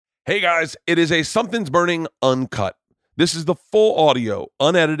Hey guys, it is a Something's Burning Uncut. This is the full audio,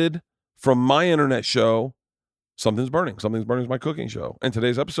 unedited, from my internet show, Something's Burning. Something's Burning is my cooking show. And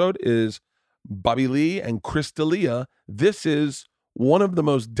today's episode is Bobby Lee and Chris D'Elia. This is one of the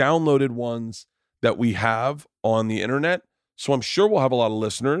most downloaded ones that we have on the internet. So I'm sure we'll have a lot of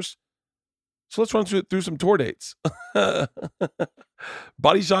listeners. So let's run through some tour dates.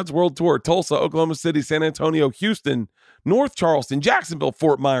 Body Shots World Tour, Tulsa, Oklahoma City, San Antonio, Houston, North Charleston, Jacksonville,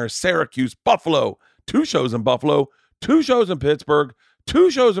 Fort Myers, Syracuse, Buffalo, 2 shows in Buffalo, 2 shows in Pittsburgh, 2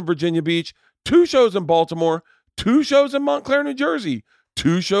 shows in Virginia Beach, 2 shows in Baltimore, 2 shows in Montclair, New Jersey,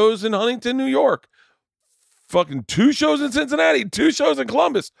 2 shows in Huntington, New York, fucking 2 shows in Cincinnati, 2 shows in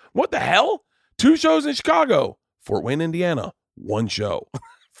Columbus. What the hell? 2 shows in Chicago, Fort Wayne, Indiana, 1 show.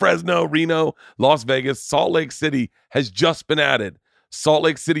 Fresno, Reno, Las Vegas, Salt Lake City has just been added. Salt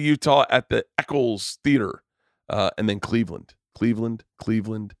Lake City, Utah at the Eccles Theater. And then Cleveland.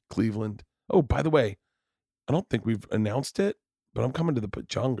 Oh, by the way, I don't think we've announced it, but I'm coming to the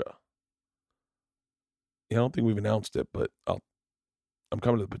Pachanga. Yeah, I don't think we've announced it, but I'm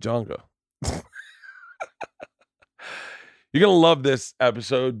coming to the Pachanga. You're going to love this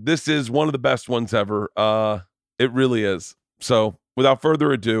episode. This is one of the best ones ever. It really is. So without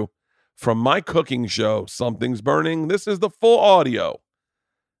further ado, from my cooking show, Something's Burning, this is the full audio.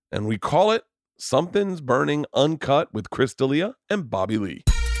 And we call it Something's Burning Uncut with Chris D'Elia and Bobby Lee.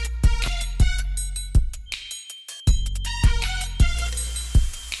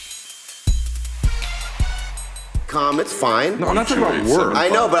 It's fine. No, I'm not talking about work. I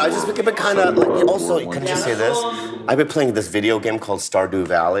know, but I just been kind of like, also, can I just say this? I've been playing this video game called Stardew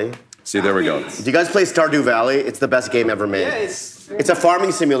Valley. See, there we go. Do you guys play Stardew Valley? It's the best game ever made. It's a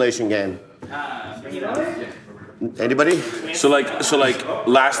farming simulation game. Anybody? So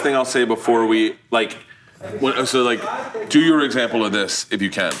last thing I'll say before we do your example of this if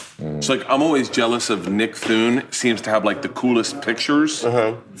you can. So I'm always jealous of Nick Thune. Seems to have the coolest pictures,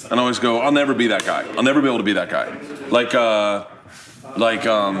 and I always go, I'll never be that guy. I'll never be able to be that guy. Like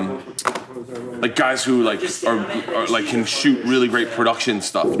guys who are can shoot really great production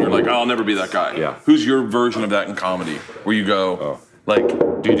stuff. And you're like, oh, I'll never be that guy. Yeah. Who's your version of that in comedy? Where you go,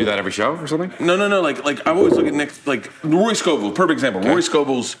 do you do that every show or something? No. I always look at Nick, Roy Scovel, perfect example. Okay. Roy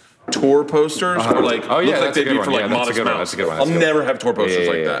Scovel's tour posters are look like they do for Modest Mouse. That's a good one. I'll never have tour posters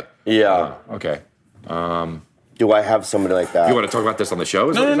like that. Yeah. Okay. Do I have somebody like that? You want to talk about this on the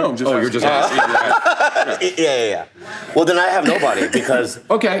show? No. You're just asking. Yeah. Well, then I have nobody because...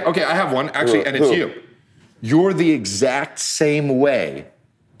 Okay, I have one, actually, and it's you. You're the exact same way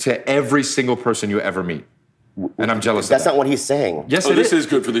to every single person you ever meet. And I'm jealous of that. That's not what he's saying. Yes, this is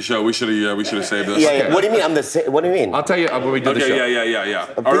good for the show. We should have saved this. Yeah. Okay. What do you mean? I'm the same. What do you mean? I'll tell you when we do the show. Yeah.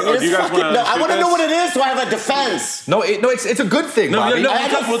 Do you guys want to? No, I want to know what it is, so I have a defense. No, it's a good thing, Bobby. I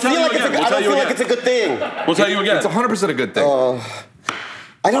don't feel like it's a good thing. We'll tell you again. It's 100% a good thing.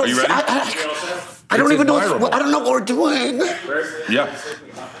 I don't. Are you ready? I don't even know. I don't know what we're doing. Yeah.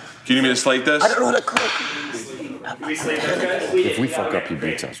 Can you need me to slate this? I don't know how to cook. If we fuck up, he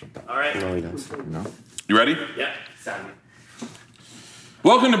beats us with that. All right. No, he does. No. You ready? Yeah.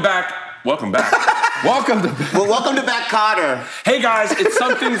 Welcome back. Welcome to back, Cotter. Hey guys, it's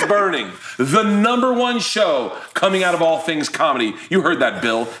Something's Burning, the #1 show coming out of all things comedy. You heard that,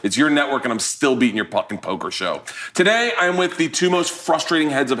 Bill. It's your network, and I'm still beating your fucking poker show. Today, I'm with the 2 most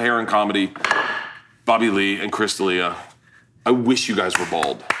frustrating heads of hair in comedy, Bobby Lee and Chris D'Elia. I wish you guys were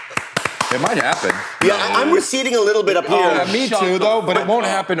bald. It might happen. Yeah, I'm receding a little bit up here. Yeah, me too, though, but it won't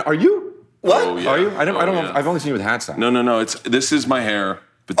happen. Are you? What? Oh, yeah. Are you? I don't know. I've only seen you with hats on. No. This is my hair.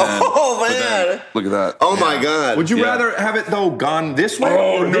 But then, man. Look at that. Oh, my God. Would you rather have it, though, gone this way?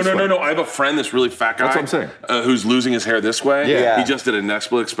 Oh, no. I have a friend, this really fat guy. That's what I'm saying. Who's losing his hair this way. Yeah. He just did a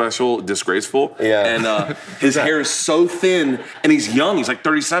Netflix special, Disgraceful. Yeah. And his hair is so thin, and he's young. He's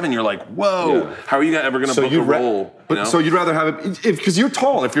 37. You're like, whoa. Yeah. How are you ever going to book a role? So you'd rather have it, because you're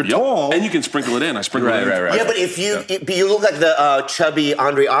tall. If you're tall. And you can sprinkle it in. I sprinkle it in. Right. Yeah, but if you look like the chubby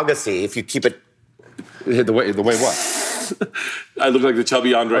Andre Agassi, if you keep it... The way what? I look like the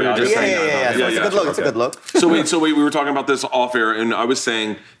chubby Andre. Yeah. It's a good look. So wait, we were talking about this off air, and I was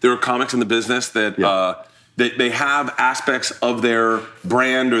saying there are comics in the business that they have aspects of their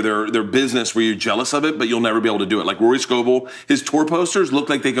brand or their business where you're jealous of it, but you'll never be able to do it. Like Rory Scovel, his tour posters look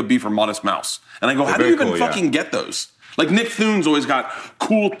like they could be for Modest Mouse, and I go, how do you even fucking get those? Like Nick Thune's always got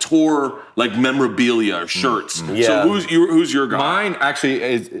cool tour memorabilia or shirts. Yeah. So who's your guy? Mine actually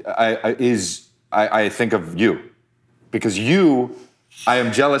is I think of you. Because I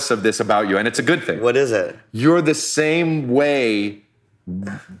am jealous of this about you, and it's a good thing. What is it? You're the same way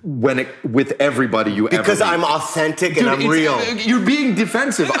with everybody you ever meet. Because I'm authentic and I'm real. You're being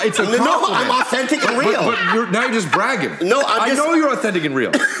defensive. It's a compliment. No, I'm authentic and real. But now you're just bragging. No, I know you're authentic and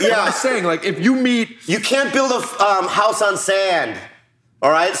real. Yeah. I'm saying, like, if you meet... You can't build a house on sand. All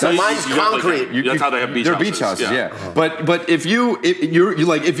right, so mine's concrete. That's how they have beach they're houses. beach houses, yeah. But if you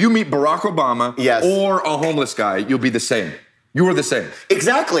meet Barack Obama or a homeless guy, you'll be the same. You are the same.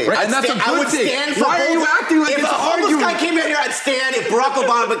 Exactly. Right? And that's a good I would thing. stand for Why are you acting like if it's a homeless arguing? guy came in here, I'd stand. If Barack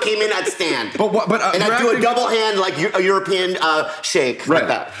Obama came in, I'd stand. And I'd do a double hand like a European shake. Right. Like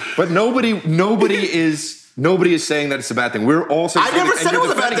that. But nobody is saying that it's a bad thing. We're all saying I never said it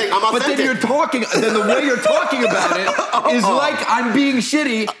was a bad thing. I'm authentic. But then the way you're talking about it is like I'm being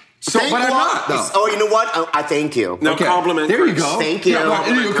shitty. So, but I'm not, though. Oh, you know what? I thank you. No, compliment. There you go. Thank you.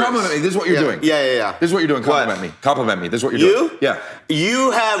 You compliment me. This is what you're doing. Yeah. This is what you're doing. Compliment me. Compliment me. This is what you're doing. Yeah.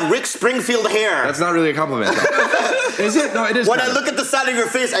 You have Rick Springfield hair. That's not really a compliment, though. Is it? No, it is. When I look at the side of your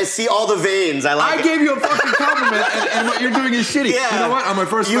face, I see all the veins. I gave you a fucking compliment, and what you're doing is shitty. Yeah. You know what? On my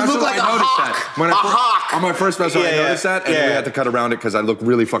first special, You look like I noticed hawk. that. A hawk. On my first special, I noticed that, and we had to cut around it because I look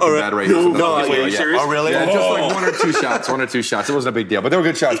really fucking bad right here. No, are you serious? Oh, really? Yeah, just like one or two shots. It wasn't a big deal, but they were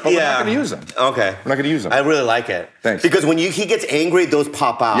good shots. But we're not going to use them. Okay. We're not going to use them. I really like it. Thanks. Because when he gets angry, those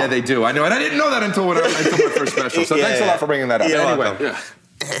pop out. Yeah, they do. I know. And I didn't know that until my first special. So thanks a lot for bringing that up. You're Anyway. welcome. Yeah.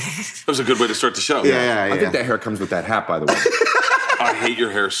 That was a good way to start the show. Yeah. I think that hair comes with that hat, by the way. I hate your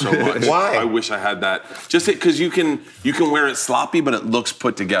hair so much. Why? I wish I had that. Just because you can wear it sloppy, but it looks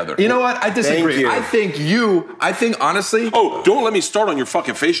put together. You know what? I disagree. Thank you. I think honestly. Oh, don't let me start on your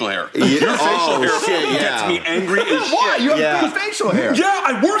fucking facial hair. Your facial hair gets me angry as shit. Why? You have good facial hair. Yeah,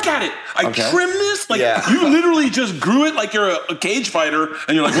 I work at it. I trim this. Like, you literally just grew it like you're a cage fighter,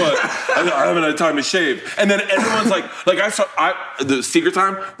 and you're like, what? I haven't had time to shave. And then everyone's like the secret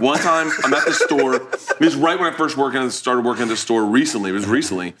time, one time, I'm at the store. It was right when I first started working at the store recently. It was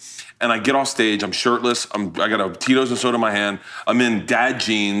recently. And I get off stage, I'm shirtless, I got a Tito's and soda in my hand, I'm in dad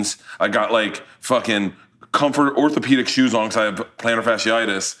jeans, I got like fucking comfort orthopedic shoes on because I have plantar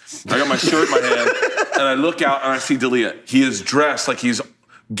fasciitis. I got my shirt in my hand, and I look out and I see D'Elia. He is dressed like he's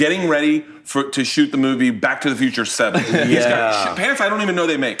getting ready to shoot the movie Back to the Future 7. He's got pants I don't even know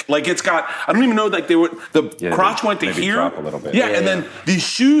they make. Like I don't even know like the crotch went to here. Drop a little bit. Yeah, and then these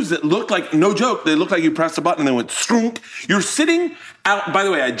shoes that looked like, no joke, they looked like you pressed a button and they went strunk. You're sitting out, by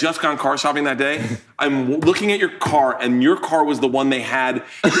the way, I had just gone car shopping that day. I'm looking at your car, and your car was the one they had in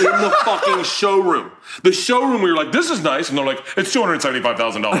the fucking showroom. The showroom, we were like, this is nice. And they're like, it's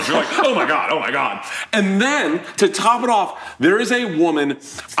 $275,000. You're like, oh my God. And then, to top it off, there is a woman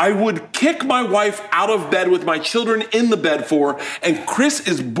I would kick my wife out of bed with my children in the bed for, and Chris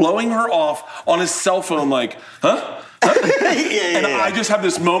is blowing her off on his cell phone like, huh? I just have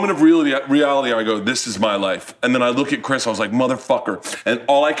this moment of reality. I go, this is my life. And then I look at Chris, I was like, motherfucker. And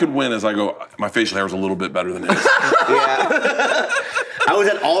all I could win is I go, my facial hair is a little bit better than his. I was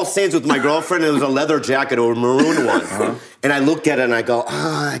at All Saints with my girlfriend, and it was a leather jacket or a maroon one. And I looked at it and I go,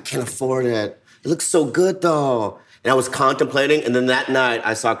 I can't afford it. It looks so good though. And I was contemplating, and then that night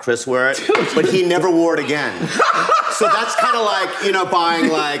I saw Chris wear it, but he never wore it again. So that's kind of like, buying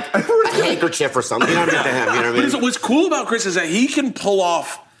like a handkerchief or something. You know what I mean? To him, you know what I mean? But what's cool about Chris is that he can pull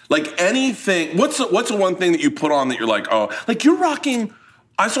off like anything. What's the one thing that you put on that you're like, oh, like you're rocking.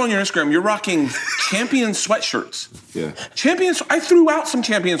 I saw on your Instagram, you're rocking Champion sweatshirts. Yeah. I threw out some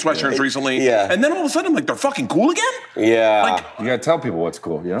Champion sweatshirts recently. Yeah. And then all of a sudden, I'm like, they're fucking cool again? Yeah. Like, you gotta tell people what's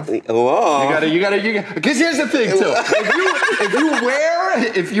cool, you know? Whoa. You gotta, because here's the thing, too.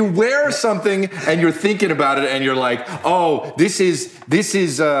 If you wear something and you're thinking about it and you're like, oh, this is,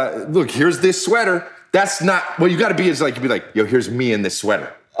 look, here's this sweater. That's not, what you gotta be is like, you'd be like, yo, here's me in this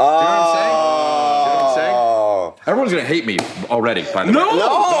sweater. Oh. You know what I'm saying? Everyone's gonna hate me already, by the way.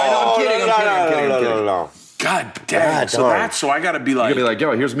 I'm kidding. No. God damn. So I gotta be like, you're gonna be like,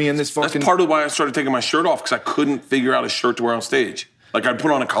 yo, here's me in this fucking. That's part of why I started taking my shirt off, because I couldn't figure out a shirt to wear on stage. Like I'd put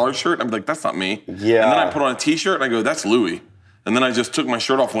on a collared shirt, and I'd be like, that's not me. Yeah. And then I put on a t-shirt, and I go, that's Louis. And then I just took my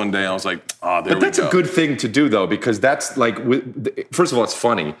shirt off one day, and I was like, there we go. But that's a good thing to do, though, because that's like, first of all, it's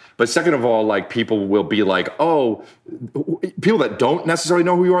funny. But second of all, like, people will be like, oh, people that don't necessarily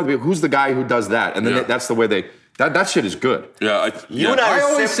know who you are, who's the guy who does that? And then that's the way they. That shit is good. Yeah, I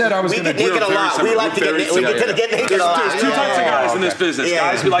always said I was going to get naked a lot. We like to get naked a lot. There's two types of guys in this business.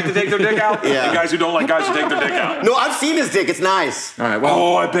 Yeah. Guys who like to take their dick out, and guys who don't like guys who take their dick out. No, I've seen his dick. It's nice. All right.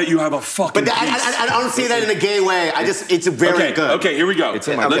 Well, I bet you have a fucking. But I don't see that in a gay way. it's very good. Okay, here we go.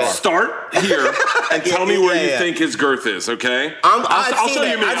 Let's start here and tell me where you think his girth is. Okay. I'll show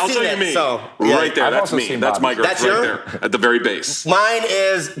you me. I'll show you me. Right there. That's me. That's my girth. Right there at the very base. Mine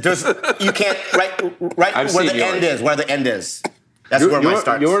is you can't right where the end is. Where the end is. That's where mine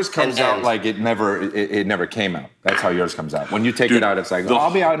starts. Yours comes and out ends. like it never came out. That's how yours comes out. When you take it out, it's like,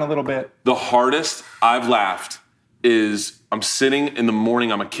 I'll be out in a little bit. The hardest I've laughed is I'm sitting in the morning,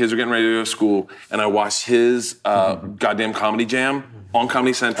 my kids are getting ready to go to school, and I watch his goddamn Comedy Jam on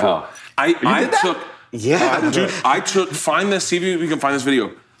Comedy Central. Find this, see if you can find this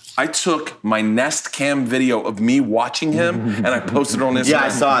video. I took my Nest Cam video of me watching him and I posted it on Instagram. Yeah, I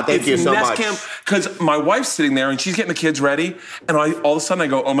saw it. Thank you so much. Because my wife's sitting there and she's getting the kids ready, and all of a sudden I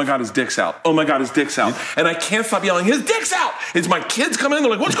go, oh my God, his dick's out. Oh my God, his dick's out. And I can't stop yelling, his dick's out. It's my kids coming in,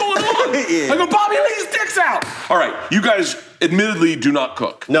 they're like, what's going on? I go, Bobby Lee's dick's out. All right, you guys admittedly do not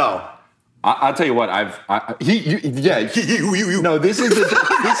cook. No. I'll tell you what. No, this is you before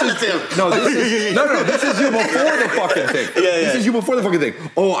the fucking thing. This is you before the fucking thing.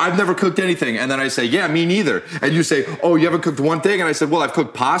 Oh, I've never cooked anything, and then I say, yeah, me neither. And you say, oh, you haven't cooked one thing, and I said, well, I've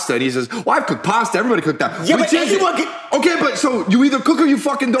cooked pasta, and he says, well, I've cooked pasta. Everybody cooked that. Yeah, but anyone okay, but so you either cook or you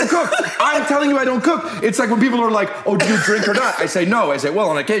fucking don't cook. I'm telling you, I don't cook. It's like when people are like, oh, do you drink or not? I say no. I say, well,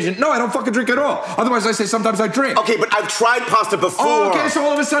 on occasion, no, I don't fucking drink at all. Otherwise, I say sometimes I drink. Okay, but I've tried pasta before. Oh, okay, so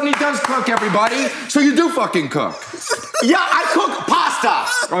all of a sudden he does cook, everybody. So you do fucking cook. Yeah, I cook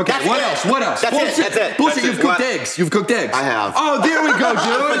pasta. Okay, what else? That's it. Bullshit, you've cooked eggs. You've cooked eggs. I have. Oh, there we go,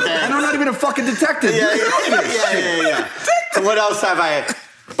 dude. And I'm not even a fucking detective. Yeah. So what else have I...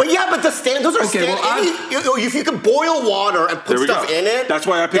 But those are if you can boil water and put stuff in it, that's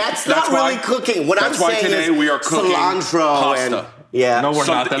why I picked. That's not really cooking. What I'm saying today is we are cooking cilantro pasta. And no, we're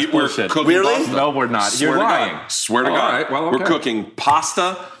not. That's bullshit. Really? Pasta. No, we're not. You're lying. Swear to God. All right, well, okay. We're cooking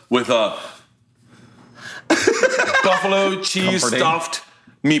pasta with a buffalo cheese stuffed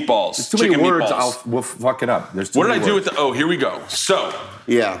meatballs. There's too many words. We'll fuck it up. There's too what did many I do words. with the? Oh, here we go. So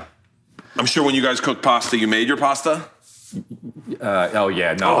yeah, I'm sure when you guys cook pasta, you made your pasta.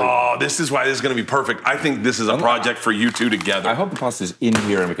 Oh, this is why this is going to be perfect. I think this is a project for you two together. I hope the pasta's in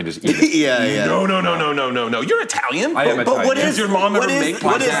here and we can just eat it. Yeah. No. You're Italian. I am Italian. But what is your mom ever make pasta?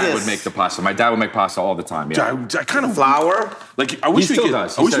 My dad would make the pasta. My dad would make pasta all the time. Yeah. I kind of flour. Like I wish He we still could.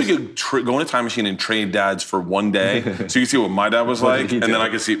 does. I wish we could go in a time machine and trade dads for one day, so you see what my dad was like, and then I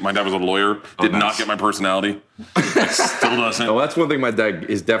could see my dad was a lawyer. Did not get my personality. Still doesn't. Oh, that's one thing. My dad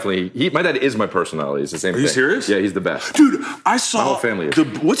is definitely. My dad is my personality. It's the same thing. Are you serious? Yeah, he's the best. Dude, I saw my whole family is.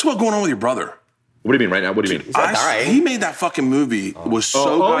 What's going on with your brother? What do you mean right now? What do you mean? He made that fucking movie. Was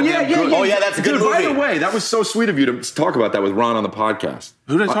so goddamn good. Oh yeah, that's a good movie. By the way, that was so sweet of you to talk about that with Ron on the podcast.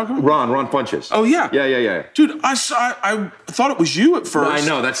 Who did I talk about? Ron Funches. Oh yeah. Yeah. Dude, I thought it was you at first. I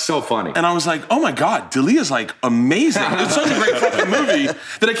know, that's so funny. And I was like, oh my God, D'Elia's like amazing. It's such a great fucking movie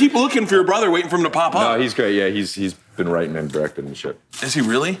that I keep looking for your brother, waiting for him to pop up. No, he's great. Yeah, he's been writing and directing and shit. Is he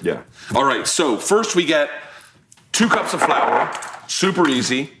really? Yeah. All right, so first we get 2 cups of flour, super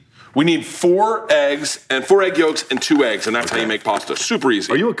easy. We need 4 eggs and 4 egg yolks and 2 eggs, and that's how you make pasta. Super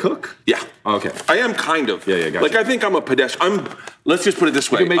easy. Are you a cook? Yeah. Okay. I am kind of. Yeah, gotcha. Like I think I'm a pedestrian. Let's just put it this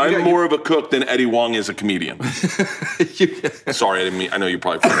way. I'm more of a cook than Eddie Wong is a comedian. Sorry, I didn't mean. I know you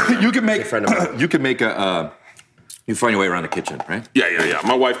probably. You can make. You can make a. You find your way around the kitchen, right? Yeah.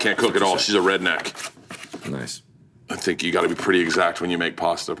 My wife can't cook at all. She's a redneck. Nice. I think you got to be pretty exact when you make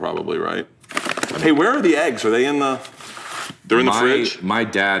pasta, probably, right? Hey, where are the eggs? Are they in the? They're in the fridge. My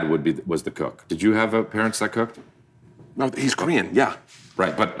dad was the cook. Did you have parents that cooked? No, he's Korean. Yeah.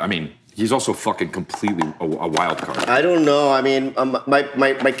 Right, but I mean, he's also fucking completely a wild card. I don't know. I mean,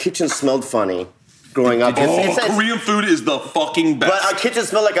 my kitchen smelled funny growing up. Korean food is the fucking best. But our kitchen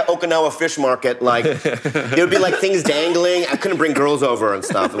smelled like an Okinawa fish market. Like it would be like things dangling. I couldn't bring girls over and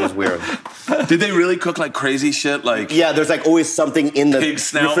stuff. It was weird. Did they really cook like crazy shit? Like there's like always something in the pig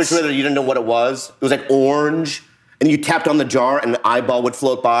snouts? refrigerator you didn't know what it was. It was like orange. And you tapped on the jar and an eyeball would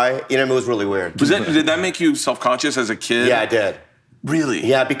float by. You know, it was really weird. Did that make you self-conscious as a kid? Yeah, I did. Really?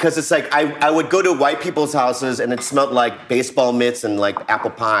 Yeah, because it's like I would go to white people's houses and it smelled like baseball mitts and like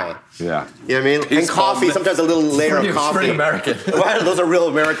apple pie. Yeah. You know what I mean? And coffee, sometimes a little layer of coffee. Pretty American. Right, those are real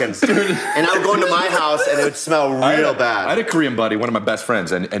Americans. And I would go into my house and it would smell real bad. I had a Korean buddy, one of my best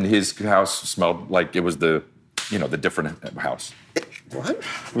friends, and his house smelled like it was the different house. What?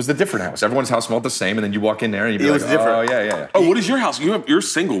 It was the different house. Everyone's house smelled the same, and then you walk in there and you'd be it like, was different. oh, yeah. Oh, what is your house? You're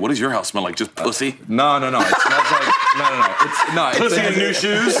single. What does your house smell like? Just pussy? No. It smells like, no. Pussy and new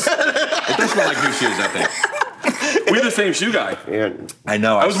shoes? It does smell like new shoes, I think. We're the same shoe guy. Yeah. I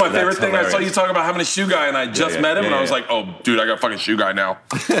know. That was my favorite thing. Hilarious. I saw you talk about having a shoe guy, and I just met him, and I was like, oh, dude, I got a fucking shoe guy now.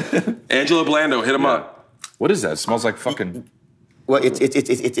 Angelo Blando, hit him up. What is that? It smells like fucking... Well, it's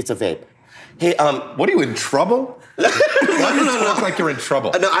a vape. Hey, what are you, in trouble? Why do you talk like you're in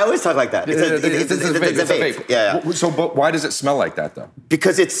trouble? No, I always talk like that. It's a vape. Yeah. So, but why does it smell like that, though?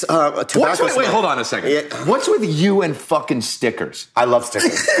 Because it's tobacco. Wait, hold on a second. Yeah. What's with you and fucking stickers? I love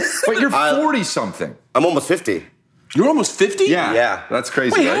stickers. But you're 40-something. I'm almost 50. You're almost 50? Yeah. That's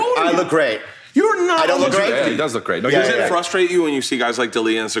crazy, Wait, right? how old are I you? look great. You're not. I don't look great? Yeah, he does look great. No, Yeah, Does you're it yeah. frustrate you when you see guys like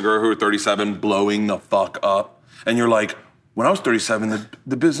Dilly and Segura who are 37 blowing the fuck up? And you're like, when I was 37,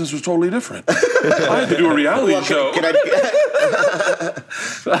 the business was totally different. I had to do a reality show. Can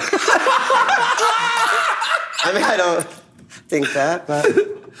I mean, I don't think that, but...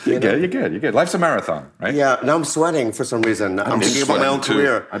 You're good. Life's a marathon, right? Yeah, now I'm sweating for some reason. I'm thinking about my own too.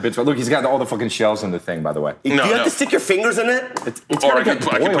 career. I've been. Look, he's got all the fucking shells in the thing, by the way. Do you have to stick your fingers in it? It's Or I gonna can get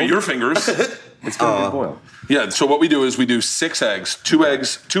put boiled. your fingers. It's gonna get boiled. Yeah, so what we do is we do 6 eggs,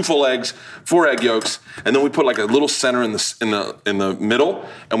 2 full eggs, 4 egg yolks, and then we put like a little center in the middle,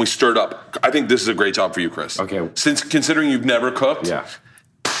 and we stir it up. I think this is a great job for you, Chris. Okay. Since considering you've never cooked, Yeah.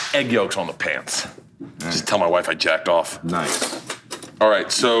 egg yolks on the pants. Just tell my wife I jacked off. Nice. All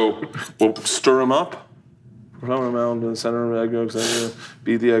right, so we'll stir them up. Put them around in the center of the egg yolks.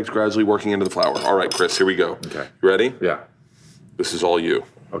 Beat the eggs gradually working into the flour. All right, Chris, here we go. Okay. You ready? Yeah. This is all you.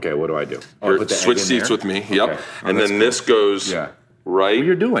 Okay. What do I do? Here, put the egg switch in seats there? with me. Okay. Yep. Oh, And that's then cool. this goes Yeah. right. Well,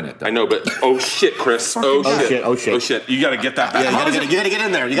 you're doing it. Though. I know, but oh shit, Chris. Oh shit. Oh shit. Oh shit. You got to get that back. Yeah, you gotta get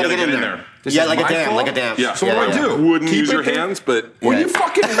in there. You gotta get in there. This Yeah, is like a my dam, fault? like a dam. Yeah. So what do I do? Wouldn't Keep use it your there? hands, but Well, you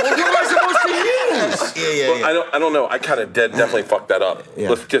fucking. What am I supposed to use? Yeah. I don't know. I kind of definitely fucked that up. Yeah.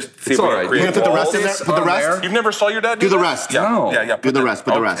 Let's just see It's if all we right. can create. You gonna put the rest in there? Put the rest? You've never saw your dad Do the rest. Yeah. No. Yeah. Do the rest.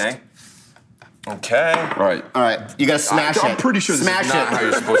 Put the rest. Okay. Right. All right, you gotta smash it. I'm pretty sure this Smash is not it. how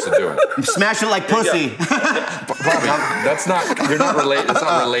you're supposed to do it. Smash it like pussy. Bobby, that's not. You're not related. It's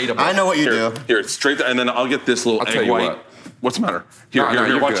not relatable. I know what you do. Here, straight there, and then I'll get this little I'll tell egg you white. what. What's the matter? Here, No, here,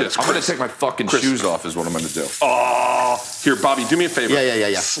 you're watch good. this. I'm gonna Chris. take my fucking Chris. shoes off. Is what I'm gonna do. Oh, here, Bobby, do me a favor.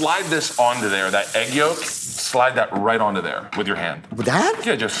 Yeah. Slide this onto there, that egg yolk. Slide that right onto there with your hand. With that?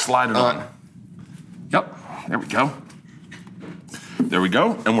 Yeah, just slide it on. Yep. There we go. There we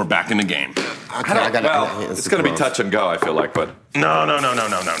go, and we're back in the game. Okay, I got Well, it's gonna be touch and go. I feel like, but. No.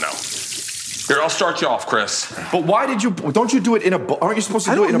 Here, I'll start you off, Chris. But why did you? Don't you do it in a bowl? Aren't you supposed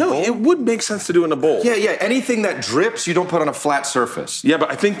to do it in a bowl? It would make sense to do it in a bowl. Yeah. Anything that drips, you don't put on a flat surface. Yeah, but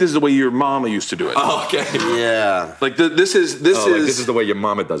I think this is the way your mama used to do it. Oh, okay. Yeah. Like this is This is the way your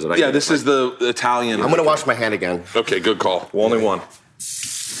mama does it. I yeah, get this it. is the Italian. I'm gonna wash my hand again. Okay, good call. Well, only one.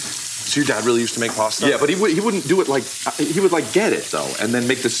 So your dad really used to make pasta? Yeah, but he wouldn't do it like he would like get it though, and then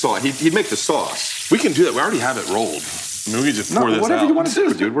make the sauce. He'd make the sauce. We can do that. We already have it rolled. I mean, we can just pour this whatever out. you want to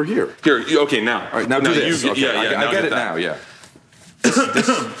do, dude. We're here. Here, okay, now. All right, now do this. You, Okay, yeah, I now get it that. now. Yeah.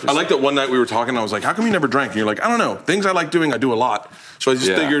 I like that one night we were talking, I was like, how come you never drank? And you're like, I don't know. Things I like doing, I do a lot. So I just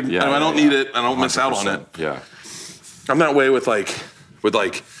figured I don't need it. I don't miss out on it. Yeah. I'm that way with like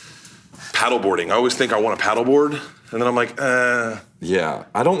paddleboarding. I always think I want a paddleboard, and then I'm like, Yeah,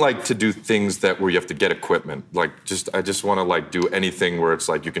 I don't like to do things where you have to get equipment. I just want to like do anything where it's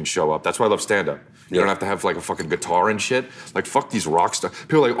like you can show up. That's why I love stand up. You don't have to have like a fucking guitar and shit. Like fuck these rock stars.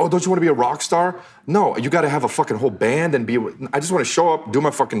 People are like, oh, don't you want to be a rock star? No, you got to have a fucking whole band and be. I just want to show up, do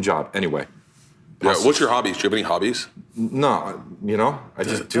my fucking job anyway. yeah, what's your hobbies? Do you have any hobbies? No, I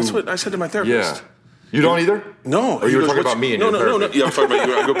just do. That's what I said to my therapist. Yeah. You don't either? No. Or you were He goes, talking about me and no, your no. therapist. Yeah, I'm talking about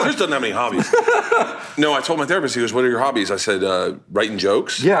you. I go, Chris doesn't have any hobbies. No, I told my therapist, he goes, what are your hobbies? I said, writing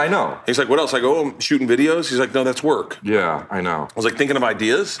jokes. Yeah, I know. He's like, what else? I go, oh, I'm shooting videos. He's like, no, that's work. Yeah, I know. I was like, thinking of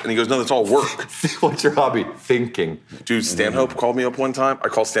ideas? And he goes, no, that's all work. What's your hobby? Thinking. Dude, Stanhope called me up one time. I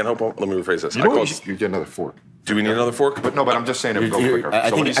called Stanhope. Let me rephrase this. You know what? You get another fork. Do we need another fork? But I'm just saying it real quicker. I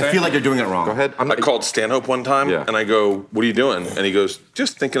So what think do you I say? feel like you're doing it wrong. Go ahead. I called Stanhope one time, Yeah. and I go, what are you doing? And he goes,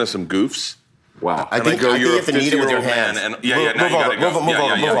 just thinking of some goofs. Wow. I think go, you you're have to a knead it with your 50-year-old man, hands. and- Move now you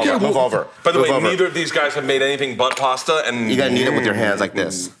gotta over, go. move over. By the Move way, over. neither of these guys have made anything but pasta, and You gotta knead it with your hands like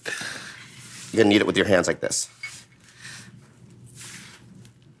this. You gotta knead it with your hands like this.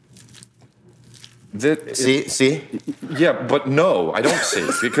 See? Yeah, but no, I don't see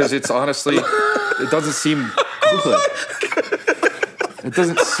because it's honestly, it doesn't seem good. It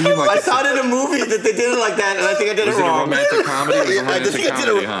doesn't seem like I saw it in a movie that they did it like that, and I think I did Was it it a wrong. romantic comedy? It was a Yeah, I romantic think I did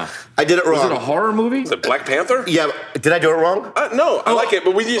comedy, it. huh? I did it wrong. Was it a horror movie? Is it Black Panther? Yeah, did I do it wrong? No, I like it,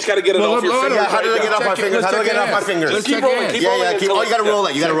 but we just got to get it off your fingers. Yeah, how did I get off my Check it. fingers? How do I Let's get check off my it. fingers? Let's Keep check rolling, in. keep Yeah, rolling. keep. Oh, you gotta roll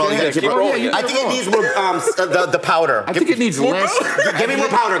it. You gotta roll it. You gotta keep Keep rolling. rolling. I think it needs more the powder. I think it needs less. Get me more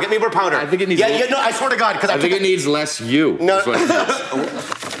powder. Get me more powder. I think it needs Yeah, more- no, I swear to God, because I think it needs less you. No. is what it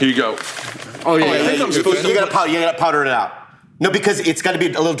needs. Here you go. Oh yeah, You gotta powder it out. No, because it's got to be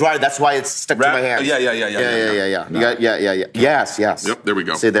a little drier. That's why it's stuck to my hands. Yeah. Yeah. Yes. Yep, there we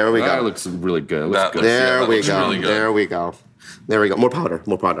go. See, there we go. That looks really good. It looks good. There we go. Really good. There we go. There we go. More powder.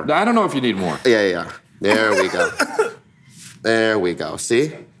 I don't know if you need more. Yeah. There we go. There we go.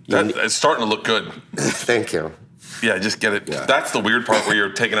 See? It's starting to look good. Thank you. Yeah, just get it. Yeah. That's the weird part where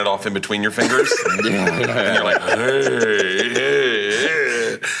you're taking it off in between your fingers. And you're like, hey.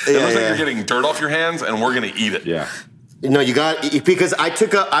 It looks like you're getting dirt off your hands, and we're going to eat it. Yeah. No, you got, because I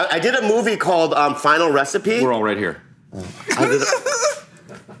did a movie called Final Recipe. We're all right here.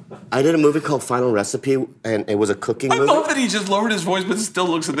 I did a movie called Final Recipe, and it was a cooking movie. I love that he just lowered his voice, but still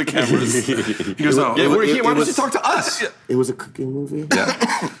looks at the cameras. He goes, oh, Yeah, we're here. Why don't you talk to us? It was a cooking movie.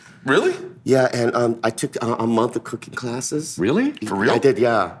 Yeah. Really? Yeah, and I took a month of cooking classes. Really? For real? I did,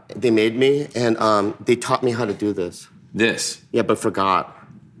 yeah. They made me, and they taught me how to do this. This? Yeah, but forgot.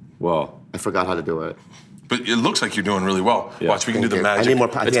 Well, I forgot how to do it. But it looks like you're doing really well. Yeah. Watch, we can do the Okay. magic. I need more.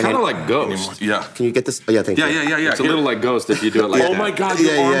 it's kind of like Ghost. Yeah. Can you get this? Oh, yeah, thank you. Yeah. It's a little like Ghost if you do it like that. Oh my God,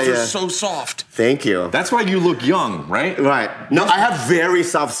 your Yeah, arms yeah. are so soft. Thank you. That's why you look young, right? Right. No, I have very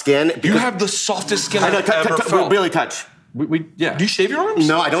soft skin. You have the softest skin I know, I've ever felt. really touch. Yeah. Do you shave your arms?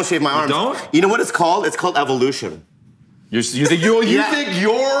 No, I don't shave my arms. don't? You know what it's called? It's called evolution. You think you Yeah. think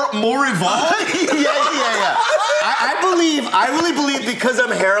you're more evolved? yeah. I really believe because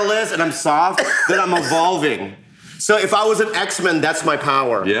I'm hairless and I'm soft that I'm evolving. So if I was an X-Men, that's my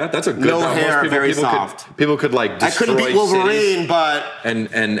power. Yeah, that's a good. No most hair, very people soft. People could like I destroy couldn't beat Wolverine, cities but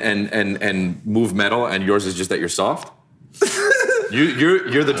and move metal, and yours is just that you're soft.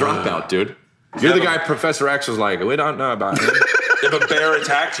 You're the dropout, dude. You're the guy Professor X was like, we don't know about him. If a bear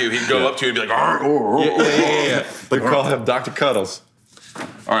attacked you, he'd go up to you and be like, "Arr." Yeah. But call him Dr. Cuddles.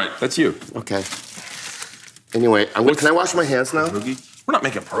 All right. That's you. okay. Anyway, can I wash my hands now? We're not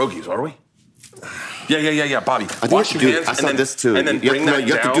making pierogies, are we? Yeah, Bobby. I think Wash you your do- hands I saw and then, this too. And then bring that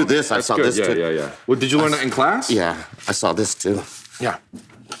you have down. to do this. I That's saw good. this too. Yeah. Well, did you learn that in class? Yeah, I saw this too. Yeah.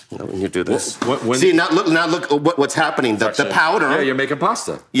 When you do this. When- See, now look what's happening. The powder. Yeah, you're making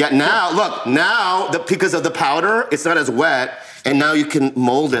pasta. Yeah, now because of the powder, it's not as wet, and now you can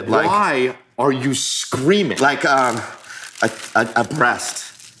mold it like Why are you screaming? like a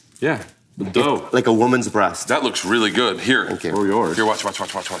breast, Yeah, the dough. like a woman's breast. That looks really good. Here. Okay. Or yours. Here, watch.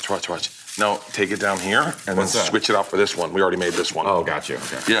 Now, take it down here and What's then that? switch it out for this one. We already made this one. Oh, got you.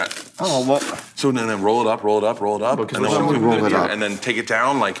 Okay. Yeah. Oh, well. So then roll it up, and then we're gonna roll it up. and then take it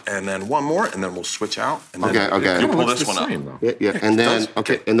down, and then one more, and then we'll switch out. And then Okay. You pull Looks this the one same, up. though. Yeah, and then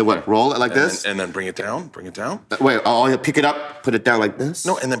and then what? Roll it like this. And then bring it down. Wait, you pick it up, put it down like this.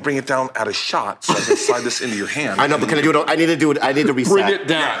 No, and then bring it down at a shot so I can slide this into your hand. I know, but can I do it? I need to do it. I need to reset. Bring it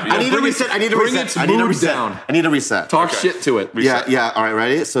down. I need to reset. Bring its mood down. I need to reset. Talk shit to it. Yeah. All right,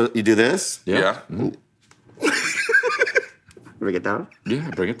 ready? So you do this. Yeah. Bring it down. Yeah,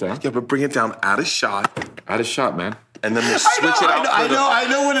 bring it down. Yeah, but bring it down at a shot, Add a shot, man. and then we'll switch it out. I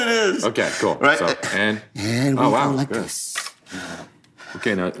know what it is. Okay, cool. Right. So, and And we oh wow, go like good. this.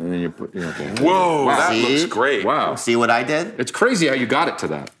 Okay, now and then you put. Okay. Whoa, Wow. that See? looks great. Wow, See what I did? it's crazy how you got it to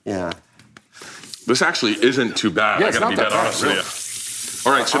that. Yeah. This actually isn't too bad. Yeah, I it's gotta be not dead that honest bad, with you.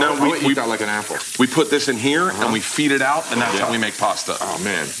 All right, so now we we eat that like an apple. we put this in here and we feed it out, and that's how we make pasta. Oh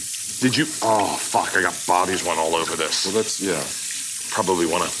man. Did you? Oh fuck! I got Bobby's one all over this. Well, that's yeah. Probably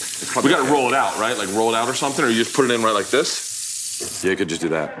wanna. We gotta roll it out, right? Like roll it out or something, or you just put it in right like this. Yeah, you could just do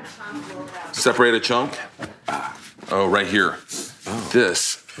that. Separate a chunk. Oh, right here.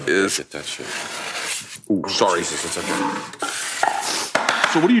 This is. Get that shit. Ooh, sorry. Jesus, it's okay.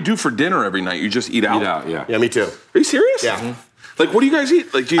 So what do you do for dinner every night? You just eat out? Eat out, yeah. Yeah, me too. Are you serious? Yeah. Like, what do you guys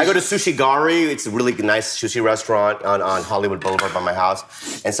eat? Like, do you I go to Sushi Gari. It's a really nice sushi restaurant on Hollywood Boulevard by my house.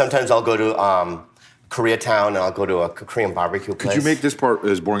 And sometimes I'll go to Koreatown and I'll go to a Korean barbecue place. Could you make this part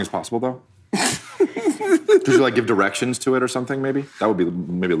as boring as possible, though? Could you like give directions to it or something? Maybe that would be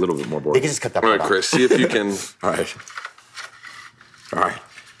maybe a little bit more They boring. can just cut that All part right, out. Chris, see if you can. All right. All right.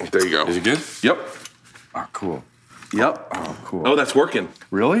 There you go. Is it good? Yep. Oh, cool. Yep. Oh, cool. Oh, that's working.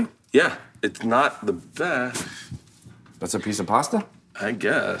 Really? Yeah. It's not the best, That's a piece of pasta? I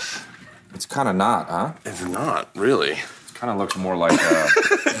guess. It's kind of not, huh? It's not really. It kind of looks more like.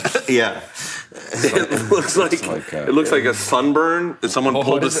 Yeah. It looks like it looks like a sunburn. That someone Well,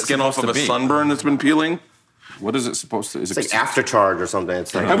 pulled what the is it skin off of a supposed to be? sunburn that's been peeling. What is it supposed to? Is It's like after charge or something.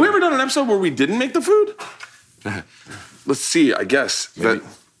 It's like Have we ever done an episode where we didn't make the food? Let's see. I guess that.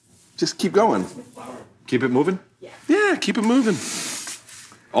 Just keep going. Keep it moving. Yeah, keep it moving.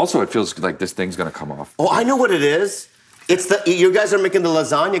 Also, it feels like this thing's gonna come off. Oh, I know what it is. It's you guys are making the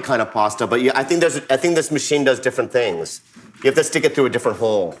lasagna kind of pasta, but I think this machine does different things. You have to stick it through a different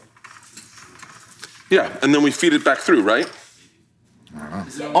hole. Yeah, and then we feed it back through, right?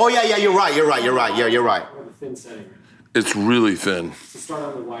 Oh yeah, you're right. Yeah, you're right. Or the thin setting. It's really thin. So start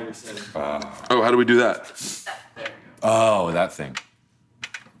on the wider setting. Oh, how do we do that? There you go. Oh, that thing.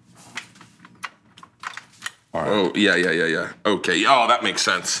 All right. Oh, yeah. Okay. Oh, that makes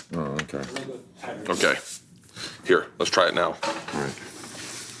sense. Oh, okay. Okay. Here, let's try it now. All right.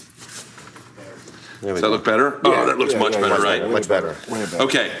 Does that look better? Oh, that looks much better, right? Much better. Way better.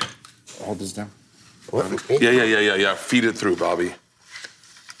 Okay. Hold this down. What? Yeah. Feed it through, Bobby.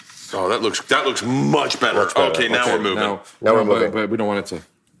 Oh, that looks much better. Much better. Okay, now we're moving. Now we're moving. But we don't want it to.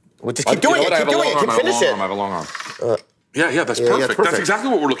 Well, just keep doing it. Keep doing it. Keep finish it. I have a long arm. Yeah, that's Yeah, perfect. perfect. That's exactly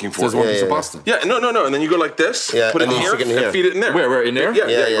what we're looking for. There's one piece of yeah. pasta. Yeah, no. And then you go like this, Yeah, put it and in then you here, stick it in here. and feed it in there. Where, in there? Yeah,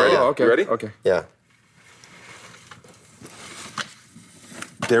 Yeah, you ready? yeah. Oh, okay. You ready? Okay. Yeah.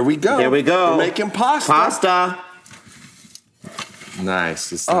 There we go. There we go. We're making pasta. Pasta.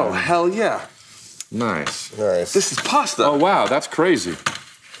 Nice. It's Oh, hell yeah. nice. Nice. This is pasta. Oh, wow. That's crazy.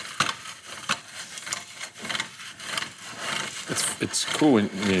 It's cool when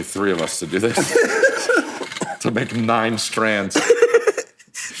you need 3 of us to do this. To make 9 strands.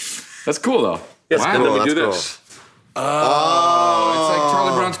 That's cool, though. Yes, wow. and then we That's do cool. this. It's like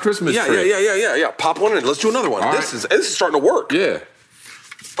Charlie Brown's Christmas Yeah, tree. yeah. Pop one in. Let's do another one. All This right. is starting to work. Yeah.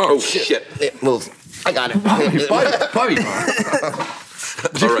 Oh, shit. It moves. I got it. Buddy. All right.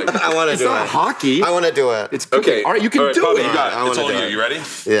 I want to do it. hockey. I want to do it. It's cooking. Okay. All right, you can do Bobby, it. you got I it. It's wanna all do you. it. You ready?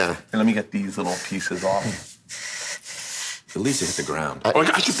 Yeah. And let me get these little pieces off. At least it hit the ground. Oh,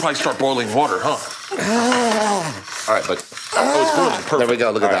 I should probably start boiling water, huh? All right, but Oh, it's boiling. Perfect. There we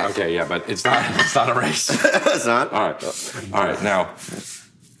go. Look at that. okay, yeah, but it's not a race. It's not. All right, now.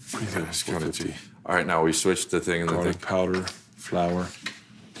 All right, now we switch the thing and the thing. Garlic powder, flour,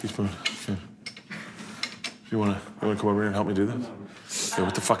 teaspoon. Okay. You wanna come over here and help me do this? Yeah,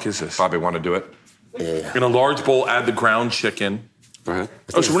 what the fuck is this? Bobby, want to do it? Yeah. In a large bowl, add the ground chicken. Go ahead.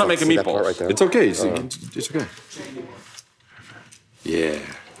 Oh, so we're not making See that part meatballs. right there? It's okay. It's okay. Yeah.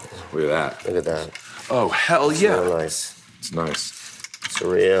 Look at that. Look at that. Oh, hell Real yeah. nice. It's nice. It's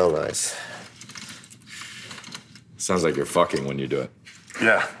real nice. Sounds like you're fucking when you do it,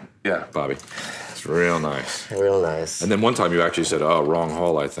 Yeah. Bobby. It's real nice. Real nice. And then one time you actually said, "Oh, wrong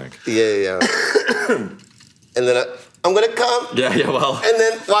hole," I think. Yeah. And then I'm gonna come. Yeah. Well. And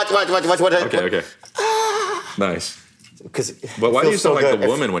then watch. Okay. Nice. Because But why do you sound like the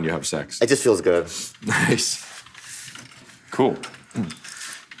woman when you have sex? It just feels good. Nice. Cool.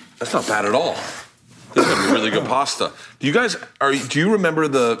 That's not bad at all. This is gonna be really good pasta. Do you remember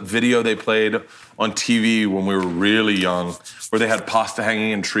the video they played on TV when we were really young, where they had pasta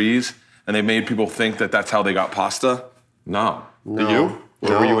hanging in trees, and they made people think that that's how they got pasta? No. No. You? Or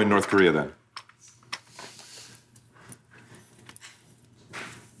No. were you in North Korea then?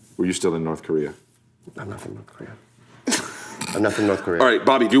 Were you still in North Korea? I'm not from North Korea. I'm not from North Korea. All right,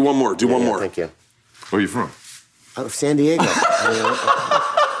 Bobby, do one more. Do one more. Thank you. Where are you from? Out of San Diego.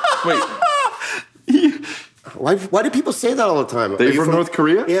 Wait. Why do people say that all the time? Are you from North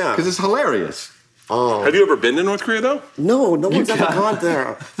Korea? Yeah. Because it's hilarious. Have you ever been to North Korea though? No one's ever got- gone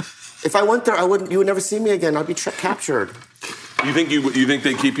there. If I went there, you would never see me again. I'd be captured. You think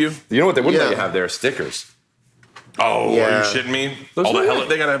they keep you? You know what they wouldn't Yeah. let you have there? Stickers. Oh, Yeah. are you shitting me? Those All the are-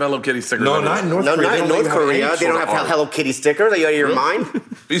 they gotta have Hello Kitty stickers. No, on not it. in North No, Korea. not in They North don't let you Korea. have They any don't have sort of Hello Kitty stickers. Are you out of your mind?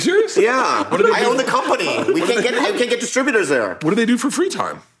 Are you serious? Yeah. What do they I do? own the company. We can't get distributors there. What do they do for free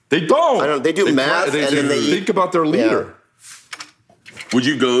time? They don't. I don't. They do math and then they eat. think about their leader. Would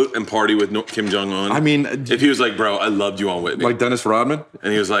you go and party with Kim Jong Un? I mean, if he was like, "Bro, I loved you on Whitney," like Dennis Rodman,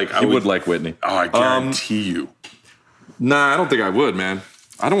 and he was like, he would like Whitney. Oh, I guarantee you. Nah, I don't think I would, man.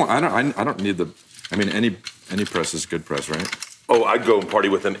 I don't need the. I mean, any press is good press, right? Oh, I'd go and party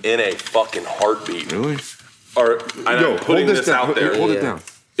with him in a fucking heartbeat. Really? Or I'm putting hold this down. out there. Hold it down.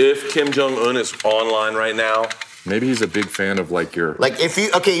 If Kim Jong Un is online right now, Maybe he's a big fan of like your. Like if you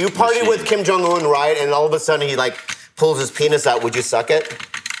party with Kim Jong Un, right, and all of a sudden he like pulls his penis out, would you suck it?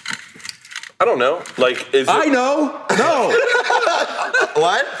 I don't know. Like, is I it, know. No.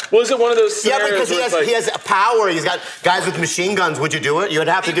 What? was it one of those? Yeah, scenarios because where it's like, he has power. He's got guys with machine guns. Would you do it? You would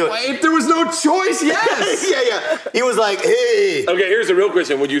have to do it. If there was no choice, yes. Yeah. He was like, hey. Okay, here's the real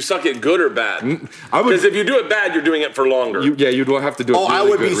question: would you suck it good or bad? I would. Because if you do it bad, you're doing it for longer. You'd have to do it. Oh, really I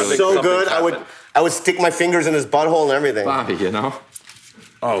would good, be really so something's good. happened. I would stick my fingers in his butthole and everything. Bobby, you know.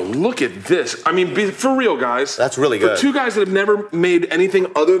 Oh, look at this! I mean, for real, guys. That's really good. For two guys that have never made anything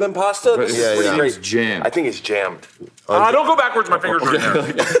other than pasta, this Yeah, is pretty yeah. great. It's jammed. I think it's jammed. Don't go backwards. My fingers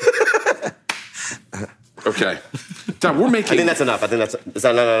right there. Okay, Dad, we're making. I think that's enough. Is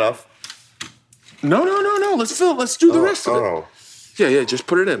that not enough? No. Let's do the rest of it. Oh. Yeah. Just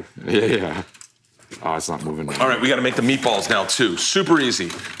put it in. Yeah. Oh, it's not moving. All right, we got to make the meatballs now too. Super easy.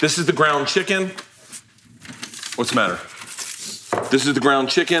 This is the ground chicken. What's the matter? This is the ground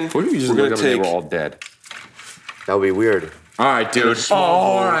chicken. What if you just look up and they were all dead? That would be weird. All right, dude.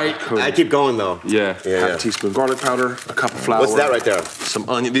 All right. I keep going though. Yeah. Half a teaspoon garlic powder, a cup of flour. What's that right there? Some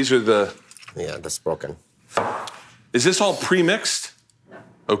onion. These are the. Yeah, that's broken. Is this all pre-mixed?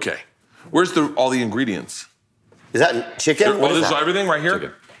 Okay. Where's all the ingredients? Is that chicken? What This is is that? everything right here?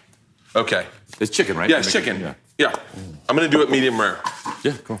 Chicken. Okay. It's chicken, right? Yeah, it's chicken. Yeah. I'm going to do it medium rare.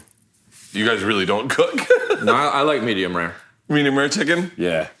 Yeah, cool. You guys really don't cook. No, I like medium rare. Medium rare chicken?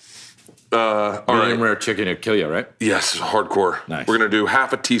 Yeah. All Medium right. rare chicken will kill you, right? Yes, hardcore. Nice. We're going to do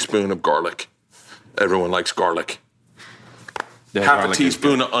half a teaspoon of garlic. Everyone likes garlic. Yeah, Half a garlic is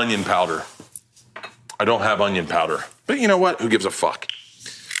teaspoon good. of onion powder. I don't have onion powder. But you know what? Who gives a fuck?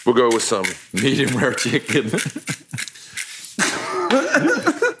 We'll go with some. Medium rare chicken.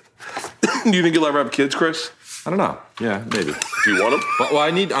 Do you think you'll ever have kids, Chris? I don't know. Yeah, maybe. Do you want them? But, well,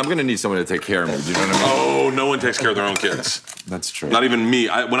 I'm going to need someone to take care of me. Do you know what I mean? Oh, no one takes care of their own kids. That's true. Not even me.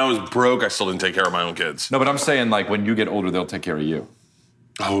 When I was broke, I still didn't take care of my own kids. No, but I'm saying, like, when you get older, they'll take care of you.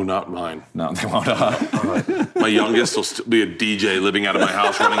 Oh, not mine. No, they won't. My youngest will still be a DJ living out of my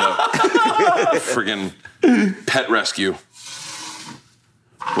house running a friggin' pet rescue.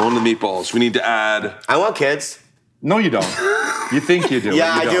 Rolling the meatballs. We need to add. I want kids. No, you don't. You think you do.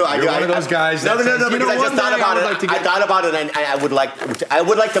 Yeah, but you I do. don't. I You're do. one of those guys. No, that says, because I just thought about it. I thought about it, and I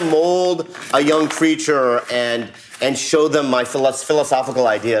would like to mold a young creature and show them my philosophical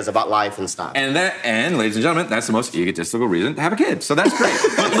ideas about life and stuff. And ladies and gentlemen, that's the most egotistical reason to have a kid. So that's great.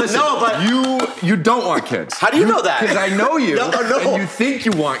 But listen, No, but- you don't want kids. How do you know that? Because I know you. No. And you think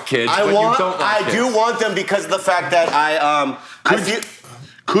you want kids, I but want. you don't want kids. I do want them because of the fact that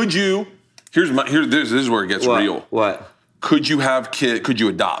Could you? This is where it gets real. What? Could you have Could you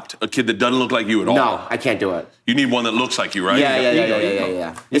adopt a kid that doesn't look like you at all? No, I can't do it. You need one that looks like you, right?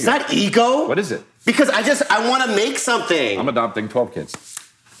 Yeah. It's not ego. What is it? Because I want to make something. I'm adopting 12 kids.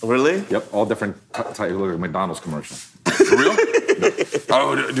 Really? Yep, all different types. Look at McDonald's commercial. For real? No.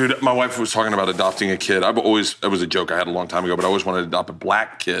 Oh, dude, my wife was talking about adopting a kid. It was a joke I had a long time ago, but I always wanted to adopt a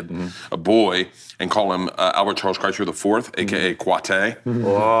black kid, a boy, and call him Albert Charles Kreitzer IV, a.k.a. Quate.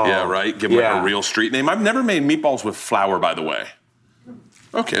 Whoa. Yeah, right? Give him like a real street name. I've never made meatballs with flour, by the way.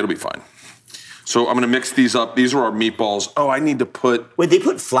 Okay, it'll be fine. So I'm going to mix these up. These are our meatballs. Oh, I need to put... Wait, they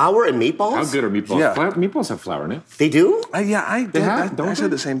put flour in meatballs? How good are meatballs? Yeah. Meatballs have flour in it. They do? I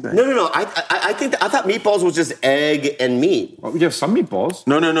said the same thing. No. I thought meatballs was just egg and meat. Well, you have some meatballs.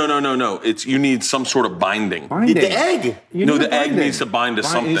 No. You need some sort of binding. Binding. The egg. You No, need the a egg binding. needs to bind to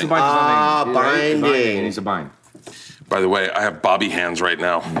something. It needs to bind to something. binding. It needs to bind. By the way, I have Bobby hands right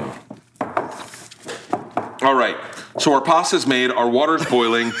now. All right. So our pasta's made. Our water's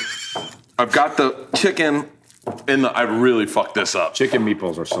boiling. I've got the chicken in the... I really fucked this up. Chicken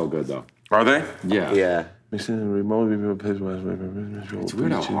meatballs are so good, though. Are they? Yeah. Yeah. It's weird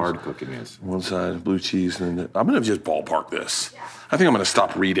how hard cooking is. One side, blue cheese, and then I'm gonna just ballpark this. I think I'm gonna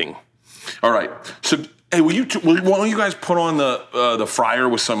stop reading. All right. So, hey, why don't you guys put on the fryer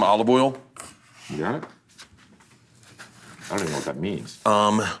with some olive oil? You got it? I don't even know what that means.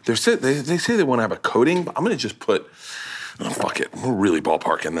 They say they want to have a coating, but I'm gonna just put. Oh, fuck it. We're really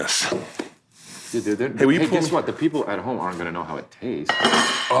ballparking this. Dude, Hey, will you pull guess me- what? The people at home aren't going to know how it tastes.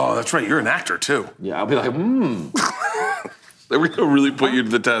 Oh, that's right. You're an actor too. Yeah, I'll be like, We're gonna really put you to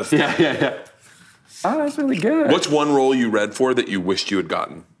the test. Yeah. Oh, that's really good. What's one role you read for that you wished you had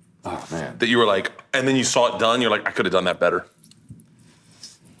gotten? Oh, man. That you were like, and then you saw it done. You're like, I could have done that better.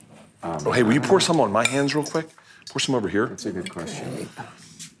 Oh, hey, will you pour some on my hands real quick? Pour some over here. That's a good question.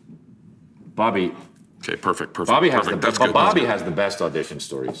 Bobby. Okay, perfect. Bobby has perfect. the That's but good. Bobby That's has the best audition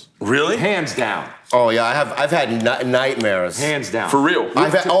stories. good. Really? Hands down. Oh yeah, I've had nightmares. Hands down. For real?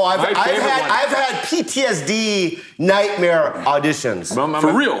 I've had My favorite PTSD nightmare auditions.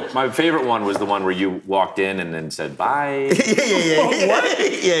 For real? My favorite one was the one where you walked in and then said bye.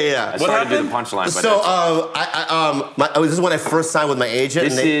 Yeah. I started to do the punchline, but So this is when I first signed with my agent.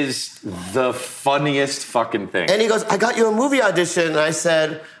 this is the funniest fucking thing. And he goes, I got you a movie audition. And I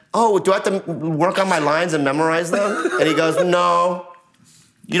said, oh, do I have to work on my lines and memorize them? And he goes, no.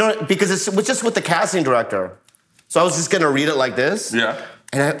 You don't, because it was just with the casting director. So I was just gonna read it like this. Yeah.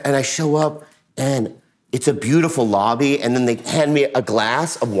 And I show up and it's a beautiful lobby, and then they hand me a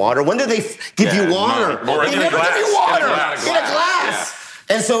glass of water. When do they give you water? no. Or They in a never glass. give you water. In a glass.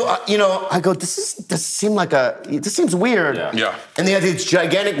 And so, I go, this seems weird. Yeah. And they had these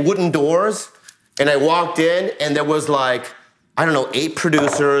gigantic wooden doors, and I walked in, and there was like, I don't know, 8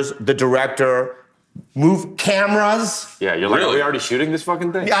 producers, the director, move cameras. Yeah, you're like, are we already shooting this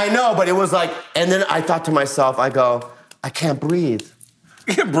fucking thing? Yeah, I know, but it was like, and then I thought to myself, I go, I can't breathe.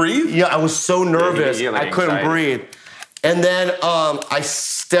 You can't breathe? Yeah, I was so nervous, you get, like, I couldn't anxiety. breathe. And then I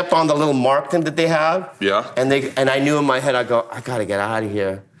stepped on the little mark thing that they have. Yeah. And I knew in my head, I go, I gotta get out of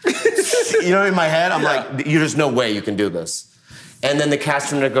here. You know, in my head, I'm like, there's no way you can do this. And then the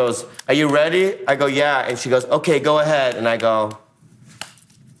cast member goes, are you ready? I go, yeah. And she goes, okay, go ahead. And I go,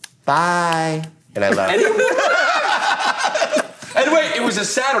 bye. And I left. And wait, it was a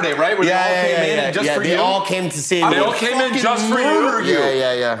Saturday, right? Where they all came in just for they you? all came to see me. They all came in just for you?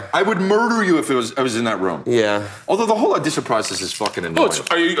 Yeah. I would murder you if I was in that room. Yeah. Although the whole audition process is fucking annoying.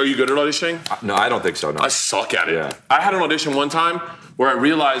 Are you good at auditioning? No, I don't think so, no. I suck at it. Yeah. I had an audition one time where I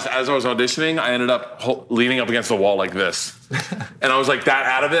realized as I was auditioning, I ended up leaning up against the wall like this. And I was like that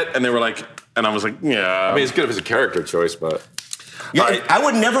out of it, and they were like, and I was like, yeah. I mean, it's good if it's a character choice, but... Yeah, Right. I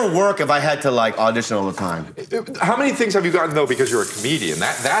would never work if I had to like audition all the time. How many things have you gotten, though, because you're a comedian?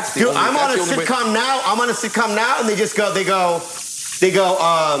 That's the Dude, only... I'm on a that's the only way- sitcom now. I'm on a sitcom now, and they go,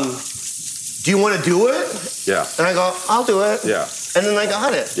 do you want to do it? Yeah. And I go, I'll do it. Yeah. And then I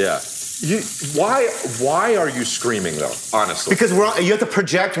got it. Yeah. Why are you screaming, though, honestly? Because you have to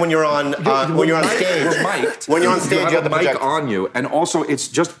project when you're on stage. We're mic'd. When you're on stage, you have a to mic project. on you, and also it's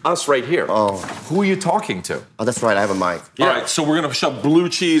just us right here. Oh. Who are you talking to? Oh, that's right. I have a mic. All right, so we're gonna shove blue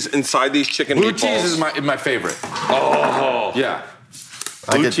cheese inside these chicken Blue meatballs. cheese is my favorite. Oh. Yeah.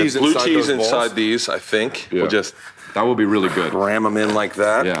 I Blue did cheese the- Blue inside cheese those balls? inside these, I think. Yeah. We'll just That would be really good. ram them in like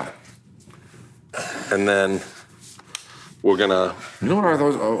that. Yeah. And then we're gonna... You know what I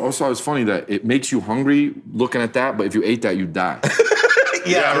thought? Also, it was funny that it makes you hungry looking at that, but if you ate that, you die. Yeah,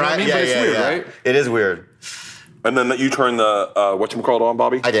 you know what I right. mean? Yeah, But it's yeah, weird, yeah. right? It is weird. And then you turn the, whatchamacallit on,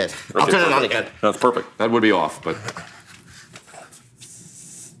 Bobby? I did. I'll Okay, turn it on perfect. again. That's perfect. That would be off, but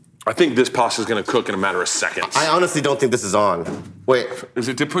I think this pasta's gonna cook in a matter of seconds. I honestly don't think this is on. Wait. Is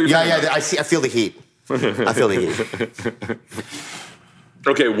it to put your Yeah, finger- yeah. I feel the heat. I feel the heat.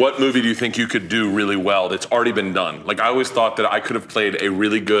 Okay, what movie do you think you could do really well that's already been done? Like, I always thought that I could have played a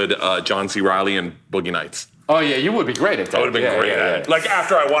really good John C. Reilly in Boogie Nights. oh yeah, you would be great at that. I would have been great at it. Like,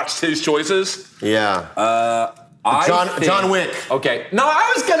 after I watched his choices. Yeah. I think- John Wick. Okay, no,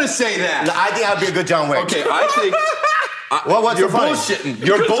 I was gonna say that. I think I'd be a good John Wick. Okay, I think. What's You're so funny? bullshitting.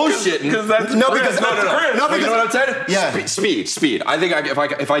 You're bullshitting. Because that's No, because no. No, You because know what I'm saying? Yeah. Speed. I think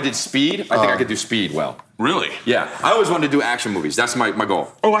if I did Speed, I think I could do Speed well. Really? Yeah, I always wanted to do action movies. That's my goal.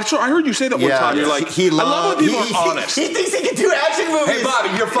 Oh, I heard you say that one Yeah, time. You're like, I love when people are honest. He thinks he can do action movies. Hey,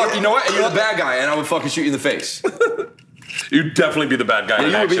 Bobby, you're fucking. You know what? You're the bad guy, and I would fucking shoot you in the face. You'd definitely be the bad guy. in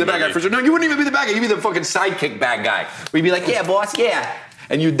an You would be the action bad guy movie. for sure. No, you wouldn't even be the bad guy. You'd be the fucking sidekick bad guy. We'd be like, yeah, boss, yeah,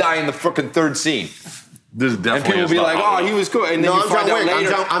 and you die in the fucking third scene. This And definitely people is would be not like, Hollywood. oh, he was cool. And then No, you I'm find John out Wick.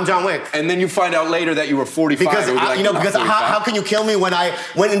 later. I'm John Wick. And then you find out later that you were 45. Because It would be like, "You're not 45." how can you kill me when I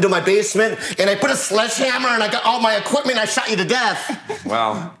went into my basement and I put a sledgehammer and I got all my equipment and I shot you to death?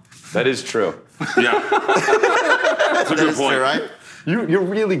 Well, that is true. Yeah. That's a good point. Right? You're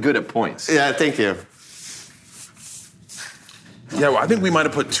really good at points. Yeah, thank you. Yeah, well, I think we might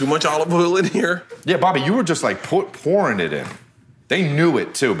have put too much olive oil in here. Yeah, Bobby, you were just like pouring it in. They knew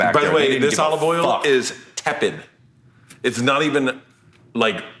it too back By there. the They way, didn't this give a olive oil fuck. is tepid. It's not even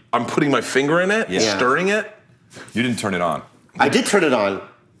like I'm putting my finger in it, Yeah. stirring it. You didn't turn it on. I did turn it on.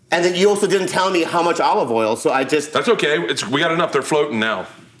 And then you also didn't tell me how much olive oil, so I just... That's okay. We got enough. They're floating now.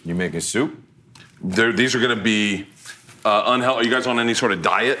 You making soup? These are going to be unhealthy. Are you guys on any sort of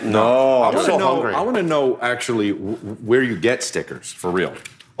diet? No, I'm wanna so know, hungry. I want to know actually where you get stickers for real.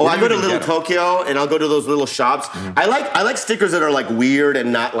 Oh, Where I do go you to even Little get 'em? Tokyo and I'll go to those little shops. I like stickers that are like weird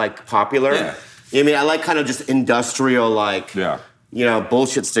and not like popular. Yeah. You know what I mean? I like kind of just industrial like Yeah. you know,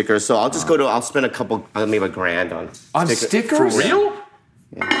 bullshit stickers. So I'll just I'll spend a couple, maybe $1,000 on stickers? For Real?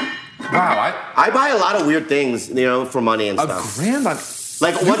 Wow, I buy a lot of weird things, you know, for money and a stuff. grand on.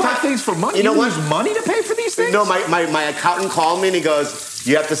 Like You one buy time, things for money. You know what? Use money to pay for these things? No, my accountant called me and he goes,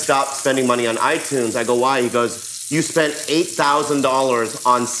 "You have to stop spending money on iTunes." I go, "Why?" He goes, "You spent $8,000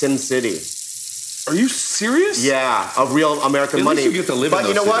 on SimCity." Are you serious? Yeah, of real American At money. least you get to live in but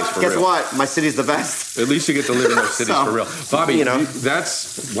you those know cities what? for Guess real. what? My city's the best. At least you get to live in those cities So, for real. Bobby, you know.